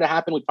season, if it were to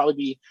happen, we'd probably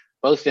be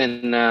both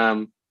in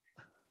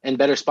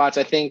better spots.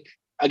 I think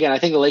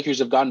the Lakers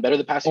have gotten better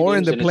the past few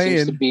games, in the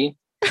play-in.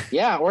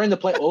 Yeah, or in the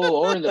play.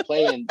 Oh, or in the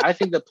play-in. I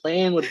think the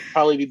play-in would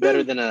probably be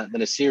better than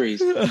a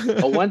series.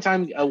 A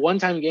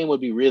one-time game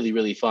would be really,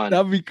 really fun.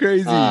 That'd be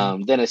crazy.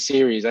 Than a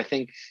series. I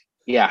think.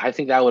 Yeah, I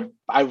think I would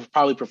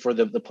probably prefer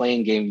the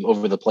play-in game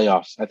over the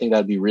playoffs. I think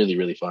that'd be really,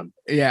 really fun.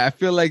 Yeah, I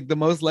feel like the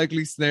most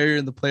likely scenario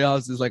in the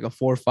playoffs is like a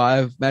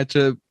 4-5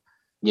 matchup.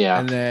 Yeah,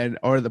 and then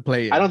or the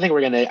play-in. I don't think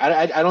we're gonna.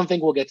 I don't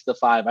think we'll get to the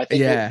 5. I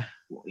think. Yeah.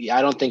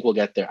 I don't think we'll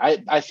get there.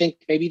 I think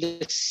maybe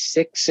the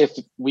 6 if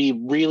we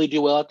really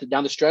do well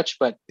down the stretch.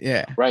 But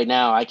yeah, right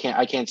now I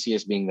can't see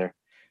us being there.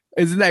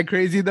 Isn't that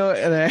crazy though?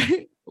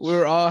 And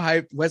we're all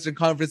hyped. Western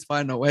Conference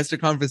Final.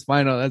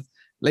 That's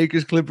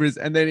Lakers Clippers.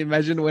 And then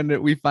imagine when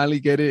we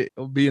finally get it,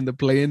 it'll be in the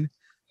play-in.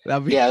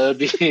 That'd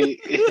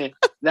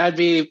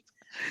be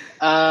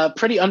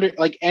pretty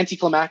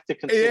anticlimactic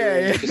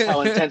considering just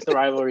how intense the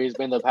rivalry has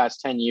been the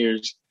past 10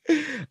 years.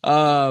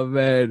 Oh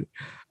man.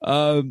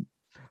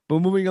 But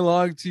moving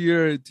along to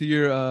your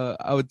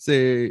I would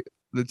say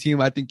the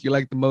team I think you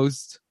like the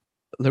most,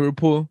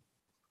 Liverpool,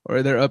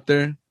 or they're up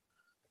there.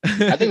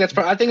 I think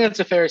that's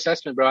a fair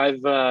assessment, bro.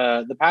 I've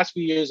the past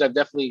few years I've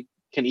definitely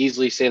can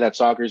easily say that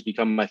soccer has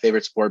become my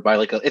favorite sport by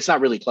it's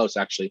not really close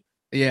actually.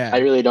 Yeah. I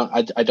really don't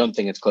I don't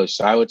think it's close.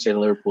 So I would say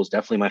Liverpool is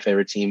definitely my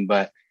favorite team,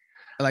 but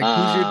like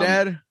who's your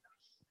dad?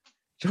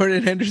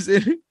 Jordan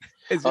Henderson?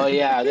 No,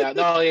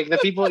 the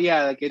people,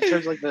 like in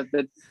terms of like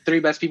the 3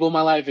 best people in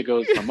my life, it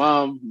goes my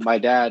mom, my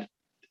dad,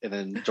 and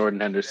then Jordan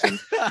Henderson.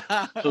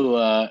 Who,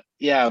 bro,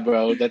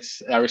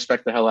 I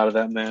respect the hell out of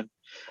that man.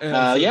 Bro.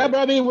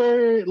 I mean,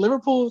 we're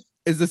Liverpool.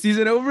 Is the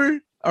season over?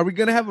 Are we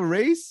gonna have a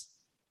race?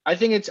 I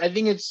think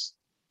it's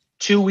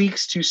 2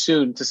 weeks too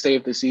soon to say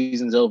if the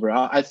season's over.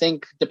 I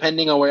think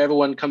depending on where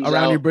everyone comes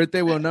around your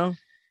birthday, we'll know.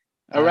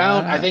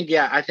 Literally. I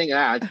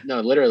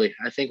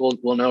think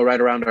we'll know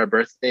right around our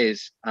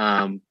birthdays.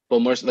 But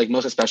most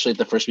especially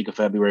the first week of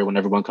February when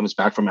everyone comes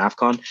back from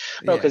AFCON.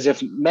 Because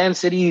if Man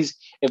City's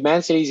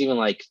even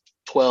like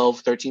 12,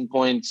 13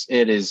 points,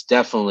 it is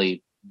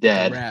definitely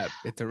dead.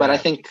 It's a wrap. But I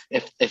think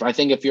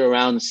if you're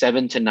around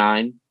 7 to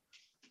 9,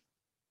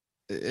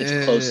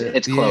 it's close.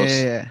 It's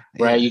close.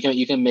 Right.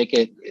 You can make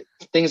it.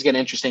 Things get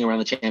interesting around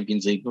the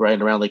Champions League, right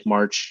around like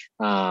March.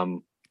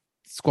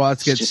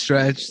 Squads get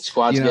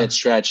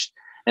stretched.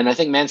 And I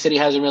think Man City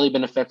hasn't really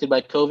been affected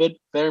by COVID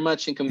very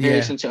much in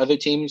comparison to other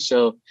teams.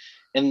 So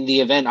in the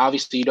event,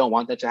 obviously you don't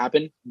want that to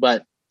happen,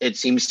 but it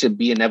seems to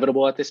be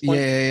inevitable at this point.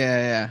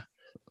 Yeah.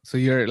 So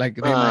you're like,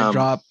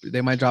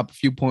 they might drop a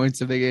few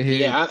points if they get hit.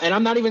 Yeah. And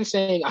I'm not even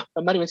saying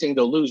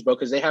they'll lose, bro,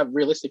 because they have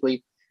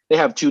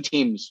 2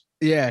 teams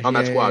on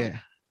that squad.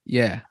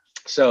 Yeah.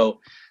 So,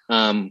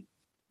 but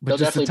they'll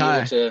definitely be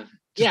able to.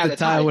 The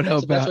tie would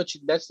help out.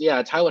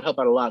 A tie would help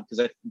out a lot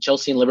because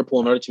Chelsea and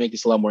Liverpool, in order to make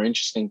this a lot more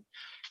interesting,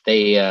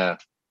 they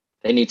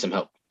need some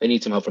help. They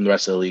need some help from the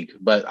rest of the league.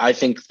 But I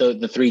think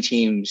the 3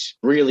 teams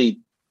really,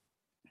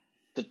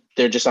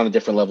 they're just on a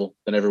different level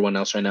than everyone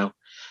else right now.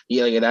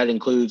 Yeah, that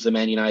includes the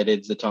Man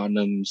Uniteds, the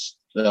Tottenhams,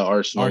 the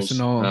Arsenals.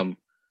 Arsenal.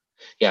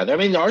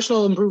 The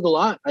Arsenal improved a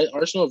lot.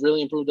 Arsenal have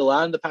really improved a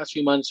lot in the past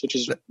few months, which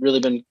has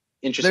really been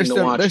interesting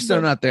to watch. They're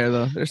still not there,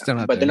 though. They're still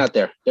not there.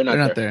 They're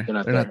not there.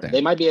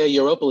 They might be a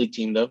Europa League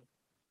team, though.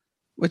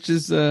 Which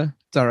is,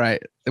 it's all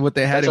right. What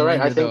they had. That's all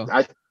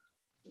right.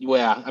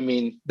 I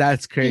mean,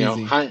 that's crazy.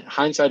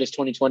 Hindsight is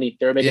 2020.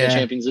 They're making the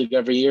Champions League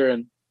every year,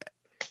 and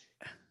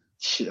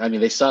I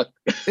mean, they suck.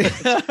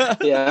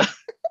 Yeah,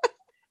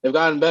 they've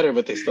gotten better,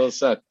 but they still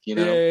suck.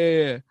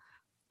 Yeah.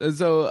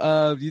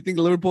 So, do you think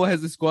Liverpool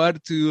has the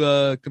squad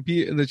to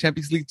compete in the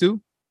Champions League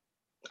too?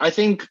 I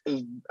think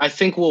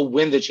we'll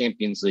win the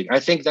Champions League. I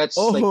think that's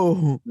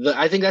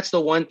I think that's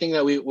the one thing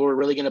that we're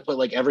really going to put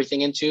like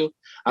everything into.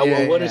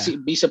 I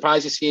wouldn't be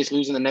surprised to see us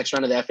losing the next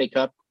round of the FA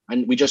Cup.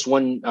 And we just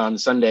won on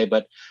Sunday,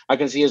 but I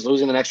can see us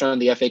losing the next round of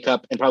the FA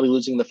Cup and probably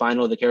losing the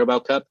final of the Carabao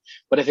Cup.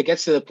 But if it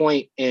gets to the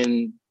point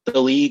in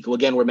the league,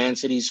 again, where Man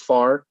City's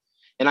far,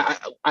 and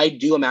I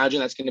do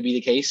imagine that's going to be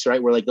the case,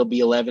 right? Where like they'll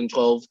be 11,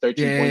 12,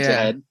 13 points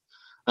ahead.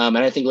 And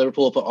I think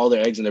Liverpool will put all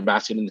their eggs in their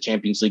basket in the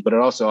Champions League, but it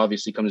also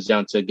obviously comes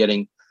down to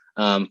getting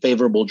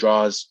favorable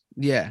draws.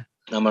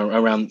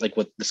 Around like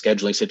what the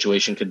scheduling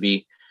situation could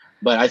be.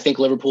 But I think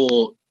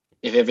Liverpool,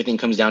 if everything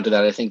comes down to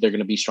that, I think they're going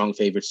to be strong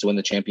favorites to win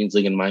the Champions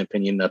League, in my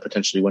opinion,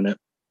 potentially win it.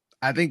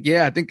 I think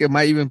it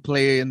might even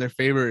play in their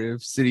favor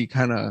if City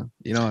kind of,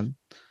 And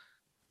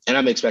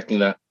I'm expecting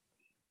that.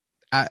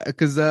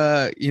 Because,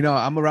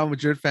 I'm a Real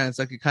Madrid fan,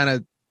 so I could kind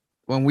of,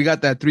 when we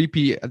got that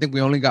 3-peat, I think we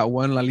only got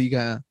one La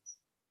Liga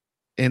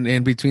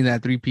in between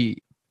that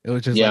 3-peat. It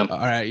was just like, all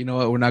right, you know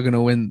what? We're not going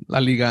to win La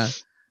Liga.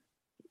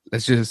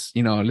 Let's just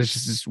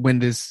win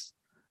this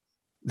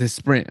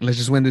sprint. Let's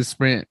just win this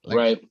sprint.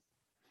 Right.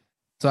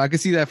 So I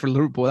could see that for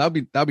Liverpool.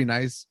 That'd be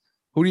nice.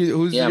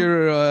 Who's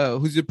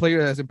your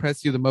player that's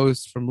impressed you the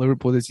most from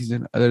Liverpool this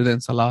season, other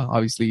than Salah?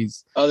 Obviously,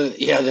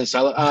 than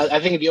Salah. I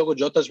think Diogo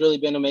Jota's really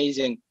been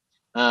amazing.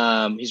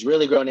 He's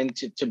really grown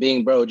into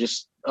being, bro,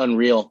 just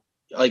unreal,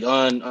 like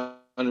unreal.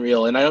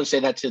 unreal. And I don't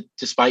say that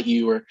to spite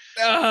you or.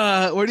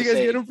 Where do you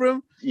guys get him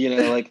from? You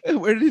know, like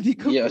where did he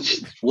come from?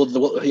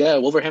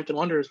 Wolverhampton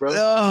Wanderers, bro.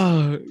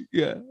 Oh,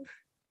 yeah.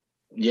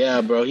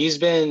 Yeah, bro. He's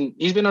been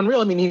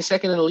unreal. I mean, he's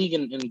second in the league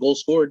in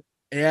goals scored.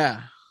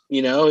 Yeah.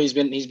 You know, he's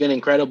been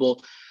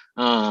incredible.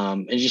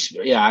 And just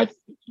I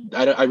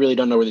really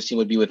don't know where this team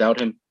would be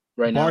without him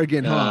right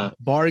bargain, now.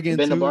 Bargain.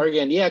 Been a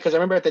bargain. Yeah, because I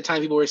remember at the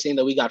time people were saying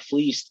that we got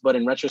fleeced, but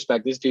in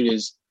retrospect, this dude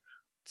is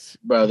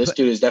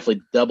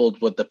definitely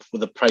doubled with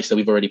the price that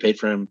we've already paid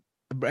for him.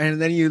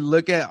 And then you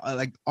look at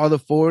like all the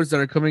forwards that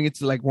are coming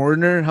into like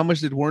Warner. How much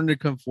did Warner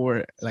come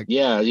for? Like,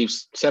 yeah,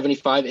 he's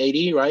 75,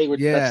 80, right?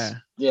 Yeah.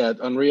 That's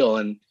unreal.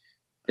 And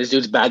this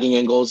dude's bagging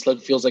in goals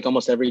feels like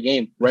almost every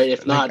game, right?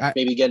 If not,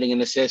 maybe getting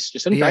an assist,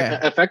 just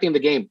affecting the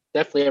game.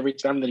 Definitely every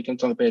time that he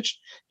comes on the pitch,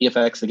 he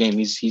affects the game.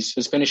 His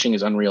finishing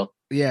is unreal.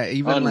 Yeah,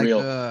 even unreal.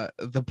 Like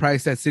the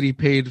price that City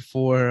paid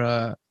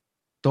for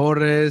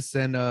Torres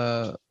and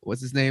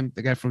what's his name,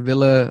 the guy from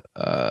Villa,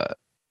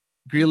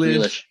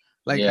 Grealish.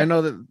 Like, I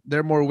know that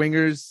they're more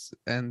wingers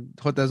and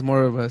Jota's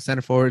more of a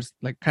center forwards.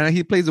 Like, kind of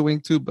he plays a wing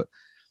too, but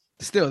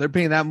still they're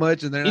paying that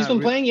much, and he's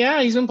been playing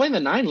the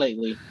 9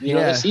 lately. You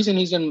know, this season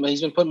he's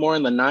been put more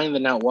in the 9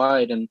 than out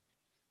wide. And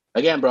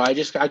again, bro, I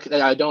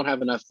don't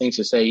have enough things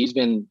to say. He's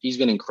been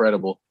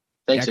incredible.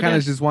 Thanks. I kind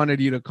of just wanted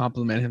you to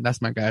compliment him.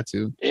 That's my guy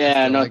too.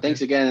 Yeah, no, thanks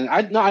again.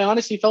 I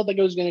honestly felt like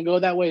it was going to go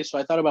that way, so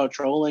I thought about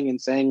trolling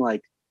and saying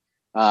like,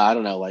 I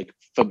don't know, like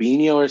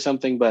Fabinho or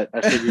something, but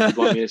I figured you'd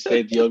want me to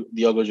say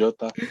Diogo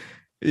Jota.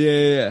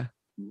 Yeah.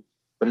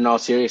 But in all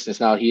seriousness,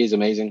 now he is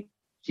amazing.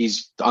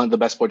 He's the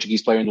best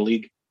Portuguese player in the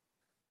league.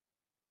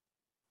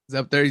 He's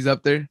up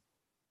there.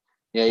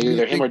 Yeah,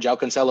 either him or João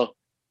Cancelo.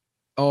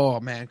 Oh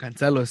man,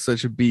 Cancelo is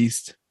such a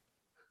beast.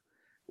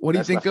 What do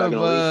you think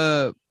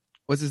of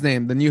what's his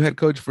name? The new head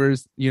coach for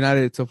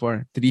United so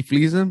far. Did he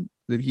fleece him?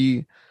 Did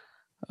he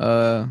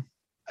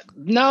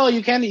No,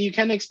 you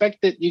can't expect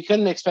it. You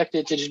couldn't expect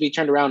it to just be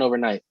turned around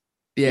overnight.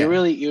 Yeah.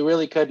 You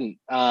really couldn't.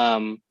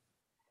 And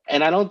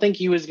I don't think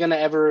he was gonna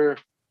ever.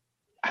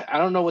 I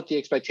don't know what the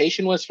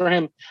expectation was for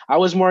him. I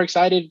was more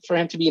excited for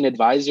him to be an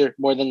advisor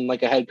more than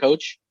like a head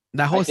coach.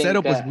 That whole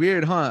setup was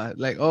weird, huh?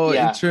 Like,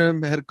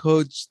 interim head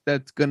coach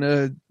that's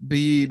gonna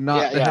be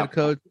not the head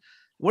coach.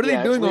 What are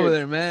they doing over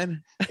there,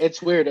 man?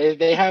 It's weird.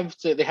 They have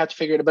to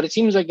figure it out. But it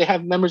seems like they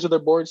have members of their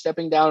board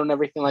stepping down and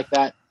everything like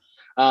that.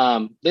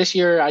 This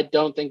year, I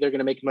don't think they're going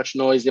to make much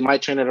noise. They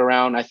might turn it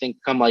around. I think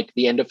come like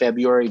the end of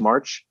February,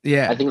 March.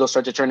 Yeah, I think they'll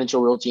start to turn into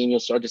a real team.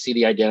 You'll start to see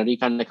the identity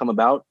kind of come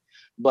about.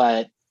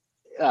 But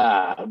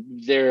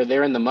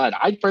they're in the mud.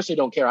 I personally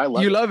don't care. I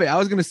love it. You love it. I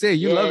was gonna say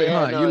you love it,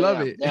 huh? No, you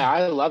love it. Yeah,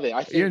 I love it.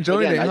 I think you're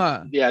enjoying it,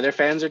 huh? Their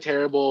fans are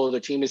terrible.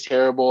 The team is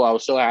terrible. I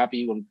was so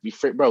happy when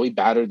we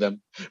battered them.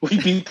 We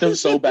beat them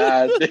so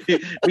bad.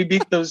 We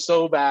beat them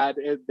so bad.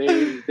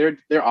 They're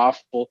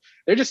awful.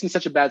 They're just in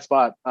such a bad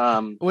spot.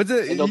 What's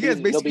it? You guys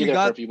basically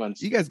got for a few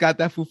months. You guys got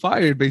that fool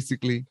fired,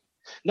 basically.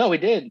 No, we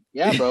did.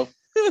 Yeah, bro.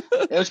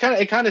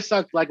 It kind of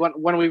sucked. Like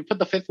when we put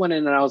the 5th one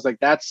in, and I was like,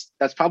 that's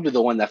probably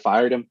the one that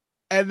fired him.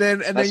 And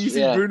then you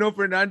see Bruno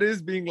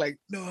Fernandes being like,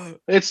 no,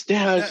 it's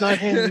not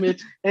him.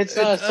 It's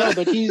us. So,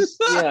 but he's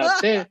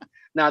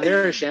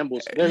they're a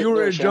shambles. You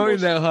were enjoying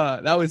that,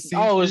 huh? That was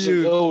I wish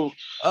we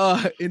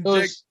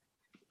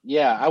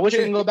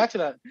can go back to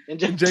that.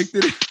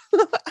 Injected.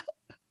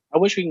 I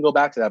wish we can go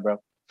back to that, bro.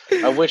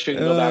 I wish we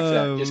can go back to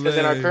that. Just because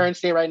in our current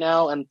state right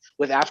now, and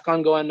with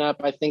AFCON going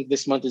up, I think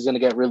this month is going to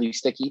get really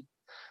sticky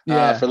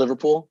for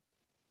Liverpool.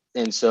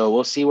 And so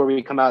we'll see where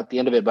we come out at the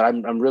end of it. But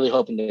I'm really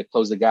hoping to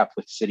close the gap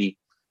with City.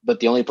 But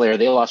the only player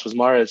they lost was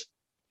Mahrez.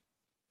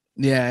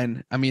 Yeah,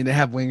 and I mean they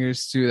have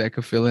wingers too that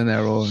could fill in that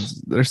role.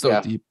 They're so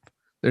deep.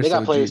 They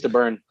got players to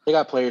burn.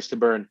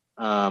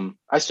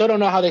 I still don't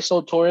know how they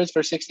sold Torres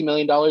for $60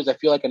 million. I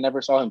feel like I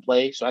never saw him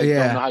play, so I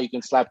don't know how you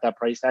can slap that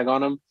price tag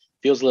on him.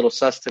 Feels a little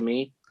sus to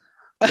me.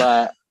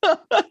 But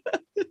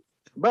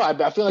bro,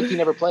 I feel like he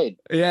never played.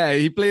 Yeah,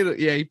 he played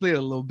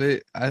a little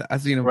bit. I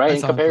seen him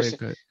right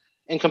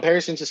in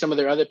comparison to some of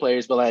their other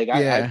players, but like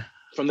I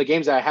from the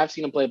games that I have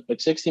seen him play, like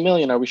 60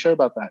 million. Are we sure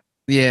about that?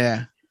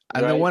 Yeah.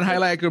 And the one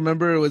highlight I can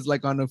remember was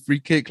like on a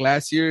free kick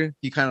last year.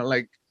 He kind of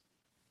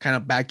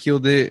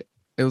backheeled it.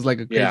 It was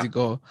like a crazy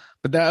goal.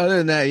 But other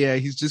than that,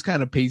 he's just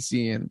kind of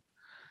pacey, and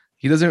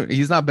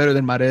he's not better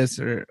than Mahrez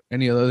or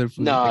any other.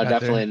 No,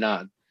 definitely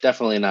not.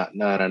 Definitely not.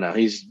 No.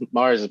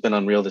 Mahrez has been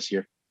unreal this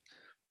year.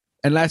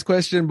 And last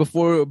question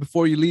before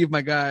you leave,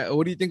 my guy,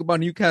 what do you think about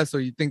Newcastle?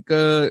 You think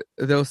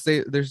they'll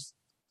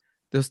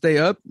stay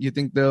up? You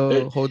think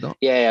they'll hold on?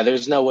 Yeah.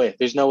 There's no way.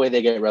 There's no way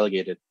they get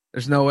relegated.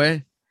 There's no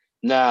way?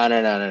 No.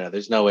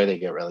 There's no way they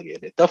get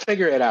relegated. They'll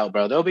figure it out,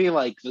 bro. They'll be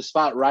like the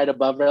spot right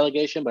above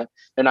relegation, but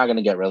they're not going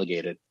to get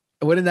relegated.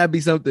 Wouldn't that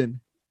be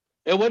something?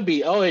 It would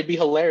be. Oh, it'd be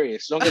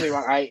hilarious. Don't get me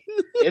wrong.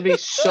 It'd be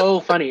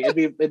so funny. It'd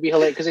be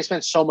hilarious because they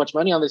spent so much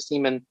money on this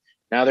team, and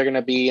now they're going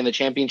to be in the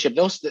championship.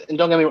 And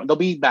don't get me wrong, they'll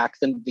be back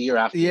the year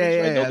after.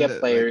 Right? They'll get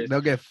players.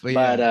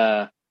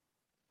 But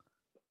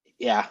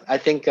I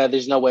think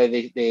there's no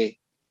way they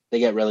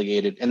get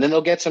relegated, and then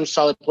they'll get some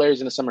solid players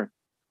in the summer.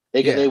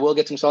 They will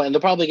get some solid, and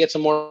they'll probably get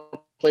some more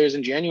players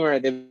in January.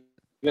 They've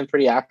been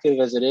pretty active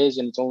as it is,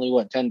 and it's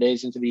only 10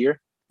 days into the year.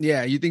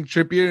 Yeah, you think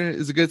Trippier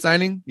is a good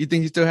signing? You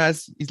think he still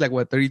has? He's like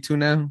what, 32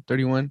 now,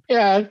 31?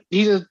 Yeah,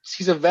 he's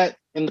a vet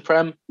in the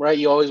Prem, right?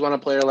 You always want a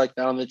player like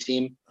that on the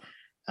team.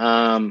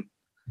 And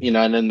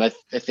then I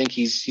think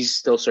he's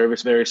still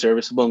very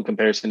serviceable in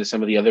comparison to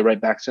some of the other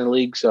right backs in the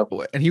league. So,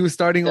 and he was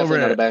starting over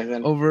your guy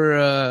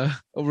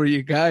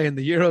in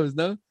the Euros,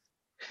 no?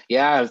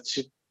 Yeah,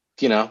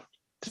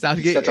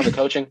 Southgate. That's on the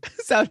coaching.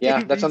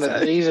 Yeah, that's on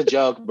the. He's a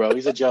joke, bro.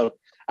 He's a joke.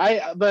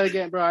 But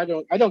again, bro,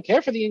 I don't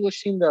care for the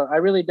English team though. I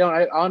really don't.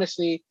 I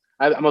honestly,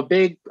 I'm a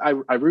big. I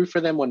root for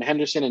them when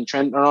Henderson and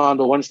Trent are on,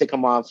 but once they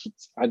come off,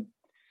 I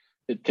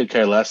could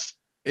care less.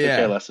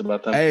 Care less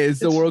about them. Hey, it's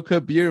the World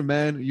Cup year,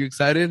 man. You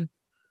excited?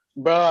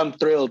 Bro, I'm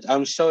thrilled.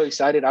 I'm so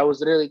excited. I was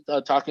literally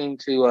talking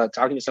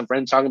to some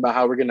friends, talking about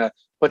how we're gonna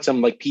put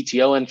some like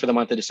PTO in for the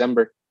month of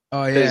December.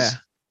 Oh yeah,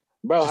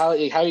 bro. How are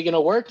you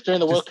gonna work during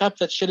the World Cup?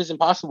 That shit is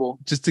impossible.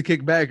 Just to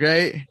kick back,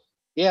 right?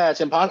 Yeah,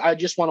 it's impossible. I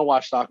just want to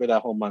watch soccer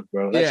that whole month,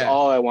 bro. That's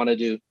all I want to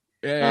do.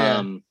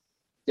 Yeah.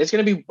 It's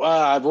gonna be.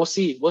 We'll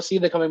see. We'll see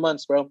in the coming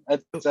months, bro.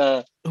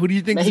 Who do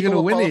you think is gonna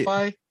win it?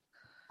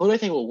 Who do I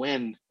think will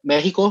win?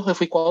 Mexico, if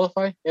we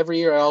qualify. Every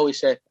year I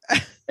always say. But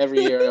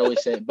every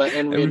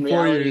in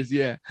 4 reality, years,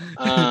 yeah.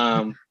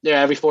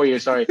 Every 4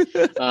 years. Sorry.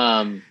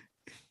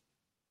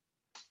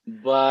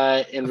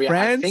 But in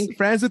reality,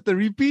 France with the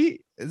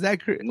repeat, would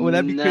that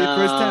be the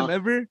first time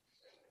ever?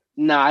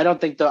 No, I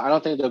don't think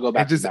they'll go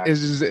back. It just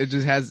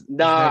has.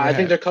 No, I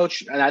think their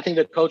coach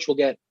will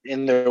get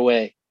in their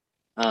way.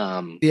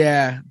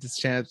 This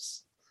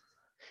champs.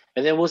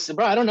 And then we'll see,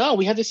 bro. I don't know.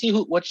 We have to see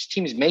which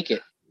teams make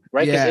it,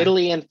 right? Because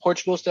Italy and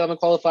Portugal still haven't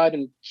qualified,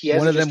 and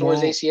Chiesa just tore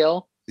his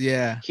ACL.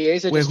 Yeah,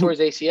 Chiesa just tore his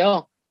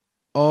ACL.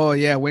 Oh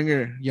yeah,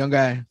 winger, young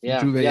guy.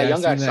 Yeah,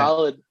 young guy,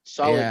 solid.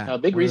 Yeah.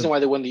 Big reason why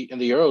they won in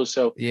the Euros.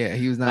 So yeah,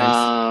 he was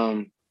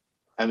nice.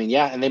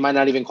 And they might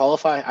not even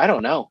qualify. I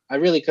don't know. I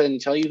really couldn't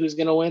tell you who's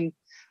going to win.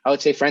 I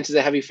would say France is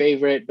a heavy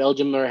favorite.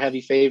 Belgium are a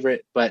heavy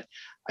favorite, but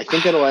I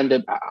think it'll end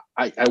up.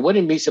 I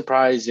wouldn't be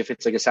surprised if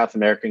it's like a South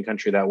American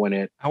country that win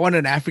it. I want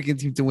an African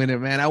team to win it,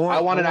 man. I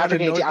want an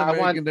African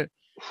team. That'd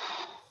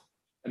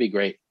be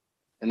great.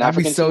 An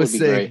African team would be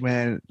sick, great,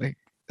 man. Like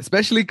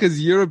especially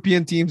because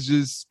European teams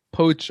just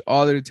poach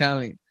all their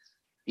talent.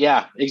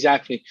 Yeah,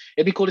 exactly.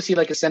 It'd be cool to see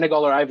like a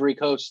Senegal or Ivory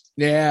Coast.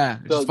 Yeah,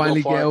 just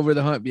finally get over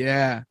the hump.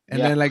 Yeah, and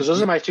then like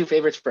those are my two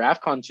favorites for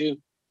AFCON too.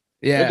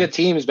 Yeah, they're good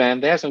teams, man.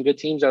 They have some good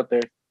teams out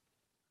there.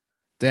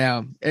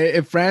 Damn,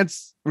 if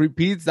France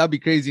repeats, that'd be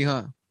crazy,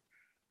 huh?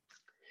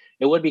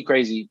 It would be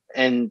crazy,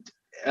 and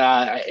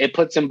it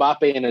puts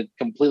Mbappe in a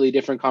completely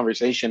different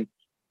conversation.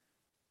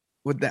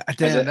 With that,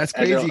 damn, that's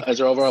crazy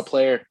as our overall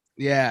player.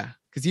 Yeah,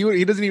 because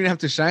he doesn't even have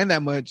to shine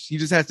that much. He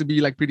just has to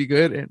be like pretty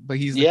good, but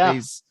he's the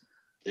face.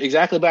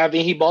 Exactly, but I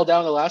mean, he balled out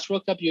in the last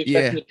World Cup. You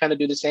expect him to kind of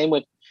do the same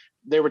with.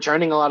 They're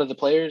returning a lot of the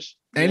players,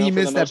 and he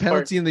missed that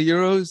penalty in the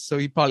Euros, so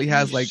he probably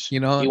has he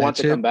wants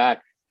to come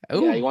back.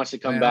 Ooh, he wants to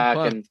come back,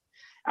 and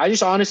I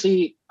just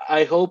honestly,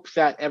 I hope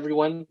that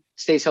everyone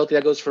stays healthy.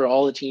 That goes for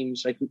all the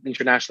teams, like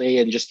internationally,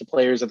 and just the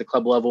players at the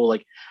club level.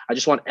 Like, I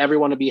just want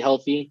everyone to be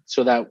healthy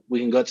so that we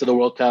can go to the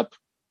World Cup,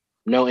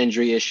 no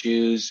injury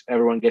issues.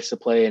 Everyone gets to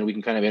play, and we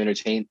can kind of be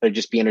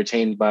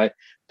entertained by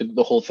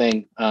the whole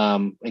thing,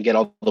 and get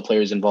all the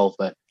players involved.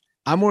 But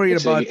I'm worried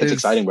about this. It's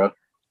exciting, bro.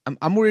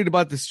 I'm worried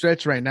about the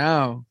stretch right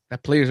now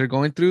that players are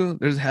going through.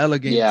 There's hella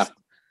games. Yeah.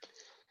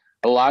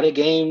 A lot of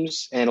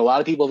games, and a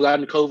lot of people have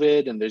gotten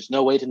COVID, and there's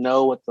no way to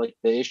know what like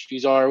the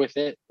issues are with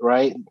it,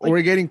 right? Like,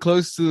 we're getting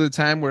close to the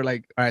time where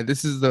like, all right,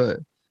 this is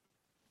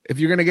if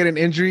you're gonna get an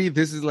injury,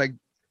 this is like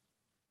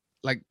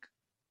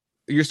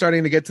you're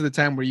starting to get to the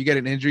time where you get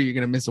an injury, you're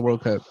gonna miss the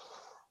World Cup.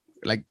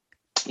 Like,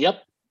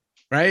 yep.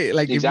 Right?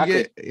 Like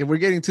exactly. if we're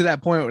getting to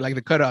that point where like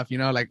the cutoff,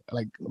 like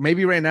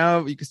maybe right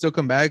now you can still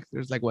come back.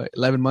 There's like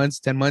 11 months,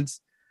 10 months.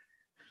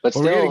 But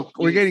still,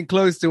 we're getting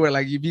close to where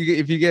like if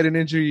you get an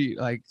injury,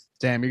 like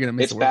damn, you're gonna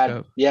miss the World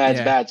Cup. Yeah, it's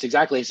bad. It's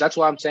exactly. So that's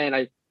why I'm saying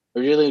I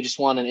really just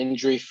want an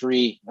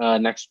injury-free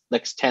next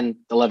 10,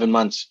 11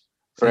 months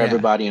for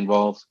everybody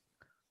involved.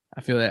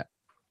 I feel that.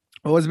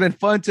 Well, it's been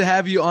fun to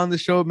have you on the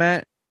show,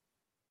 Matt.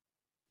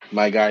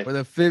 My guy. For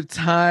the 5th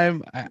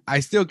time.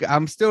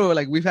 I'm still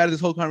like, we've had this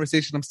whole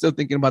conversation. I'm still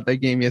thinking about that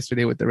game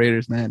yesterday with the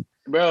Raiders, man.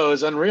 Bro, it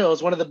was unreal.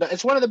 It's one of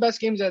the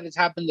best games that has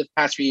happened the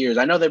past few years.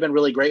 I know they've been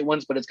really great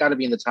ones, but it's got to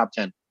be in the top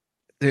 10.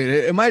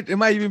 Dude, it might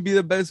even be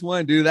the best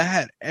one, dude. That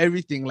had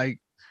everything, like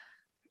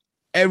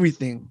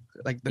everything.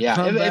 Like the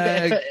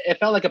comeback. It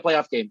felt like a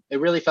playoff game. It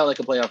really felt like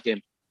a playoff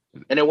game.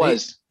 And it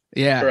was.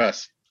 For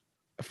us.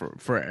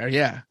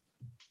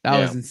 That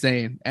was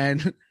insane.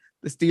 And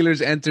the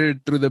Steelers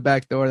entered through the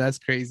back door. That's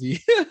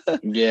crazy.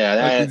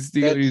 Yeah,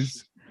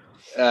 Steelers.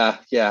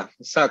 It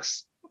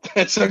sucks.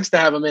 It sucks to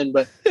have them in,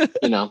 but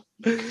I'm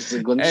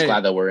just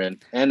glad that we're in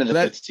and in the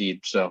 5th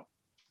seed. So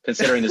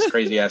considering this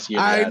crazy ass year.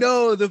 I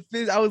know the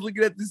Fizz. I was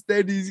looking at the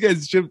standings. You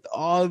guys jumped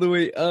all the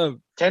way up.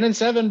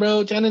 10-7,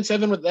 bro.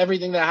 10-7 with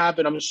everything that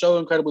happened. I'm so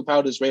incredibly proud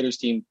of this Raiders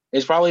team.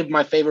 It's probably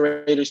my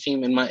favorite Raiders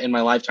team in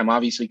my lifetime,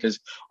 obviously, because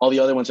all the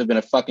other ones have been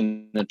a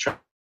fucking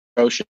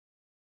atrocious.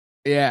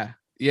 Yeah,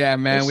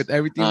 man. With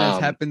everything that's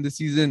happened this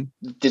season,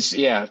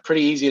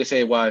 pretty easy to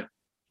say why.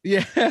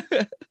 Yeah,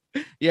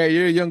 yeah.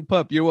 You're a young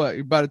pup. You're what?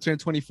 You're about to turn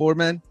 24,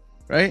 man.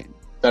 Right?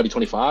 Gotta be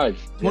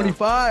 25.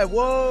 25. Yeah.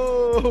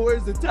 Whoa,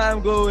 where's the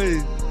time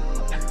going?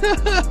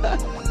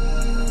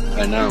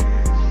 I know.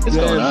 It's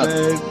going up.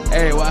 Man.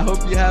 Hey, well, I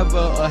hope you have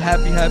a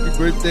happy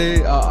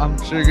birthday. I'm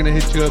sure you're going to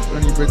hit you up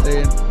on your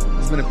birthday. And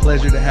it's been a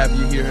pleasure to have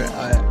you here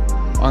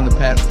on the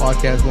Pat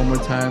podcast one more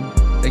time.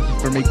 Thank you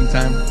for making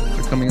time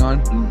for coming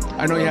on.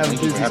 I know you have a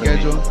busy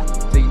schedule.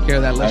 Taking care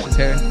of that luscious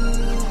hair.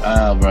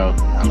 Bro.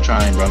 I'm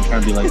trying, bro. I'm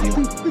trying to be like you.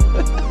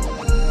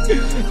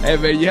 Hey,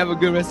 man, you have a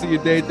good rest of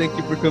your day. Thank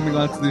you for coming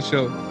on to the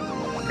show.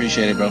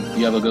 Appreciate it, bro.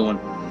 You have a good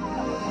one.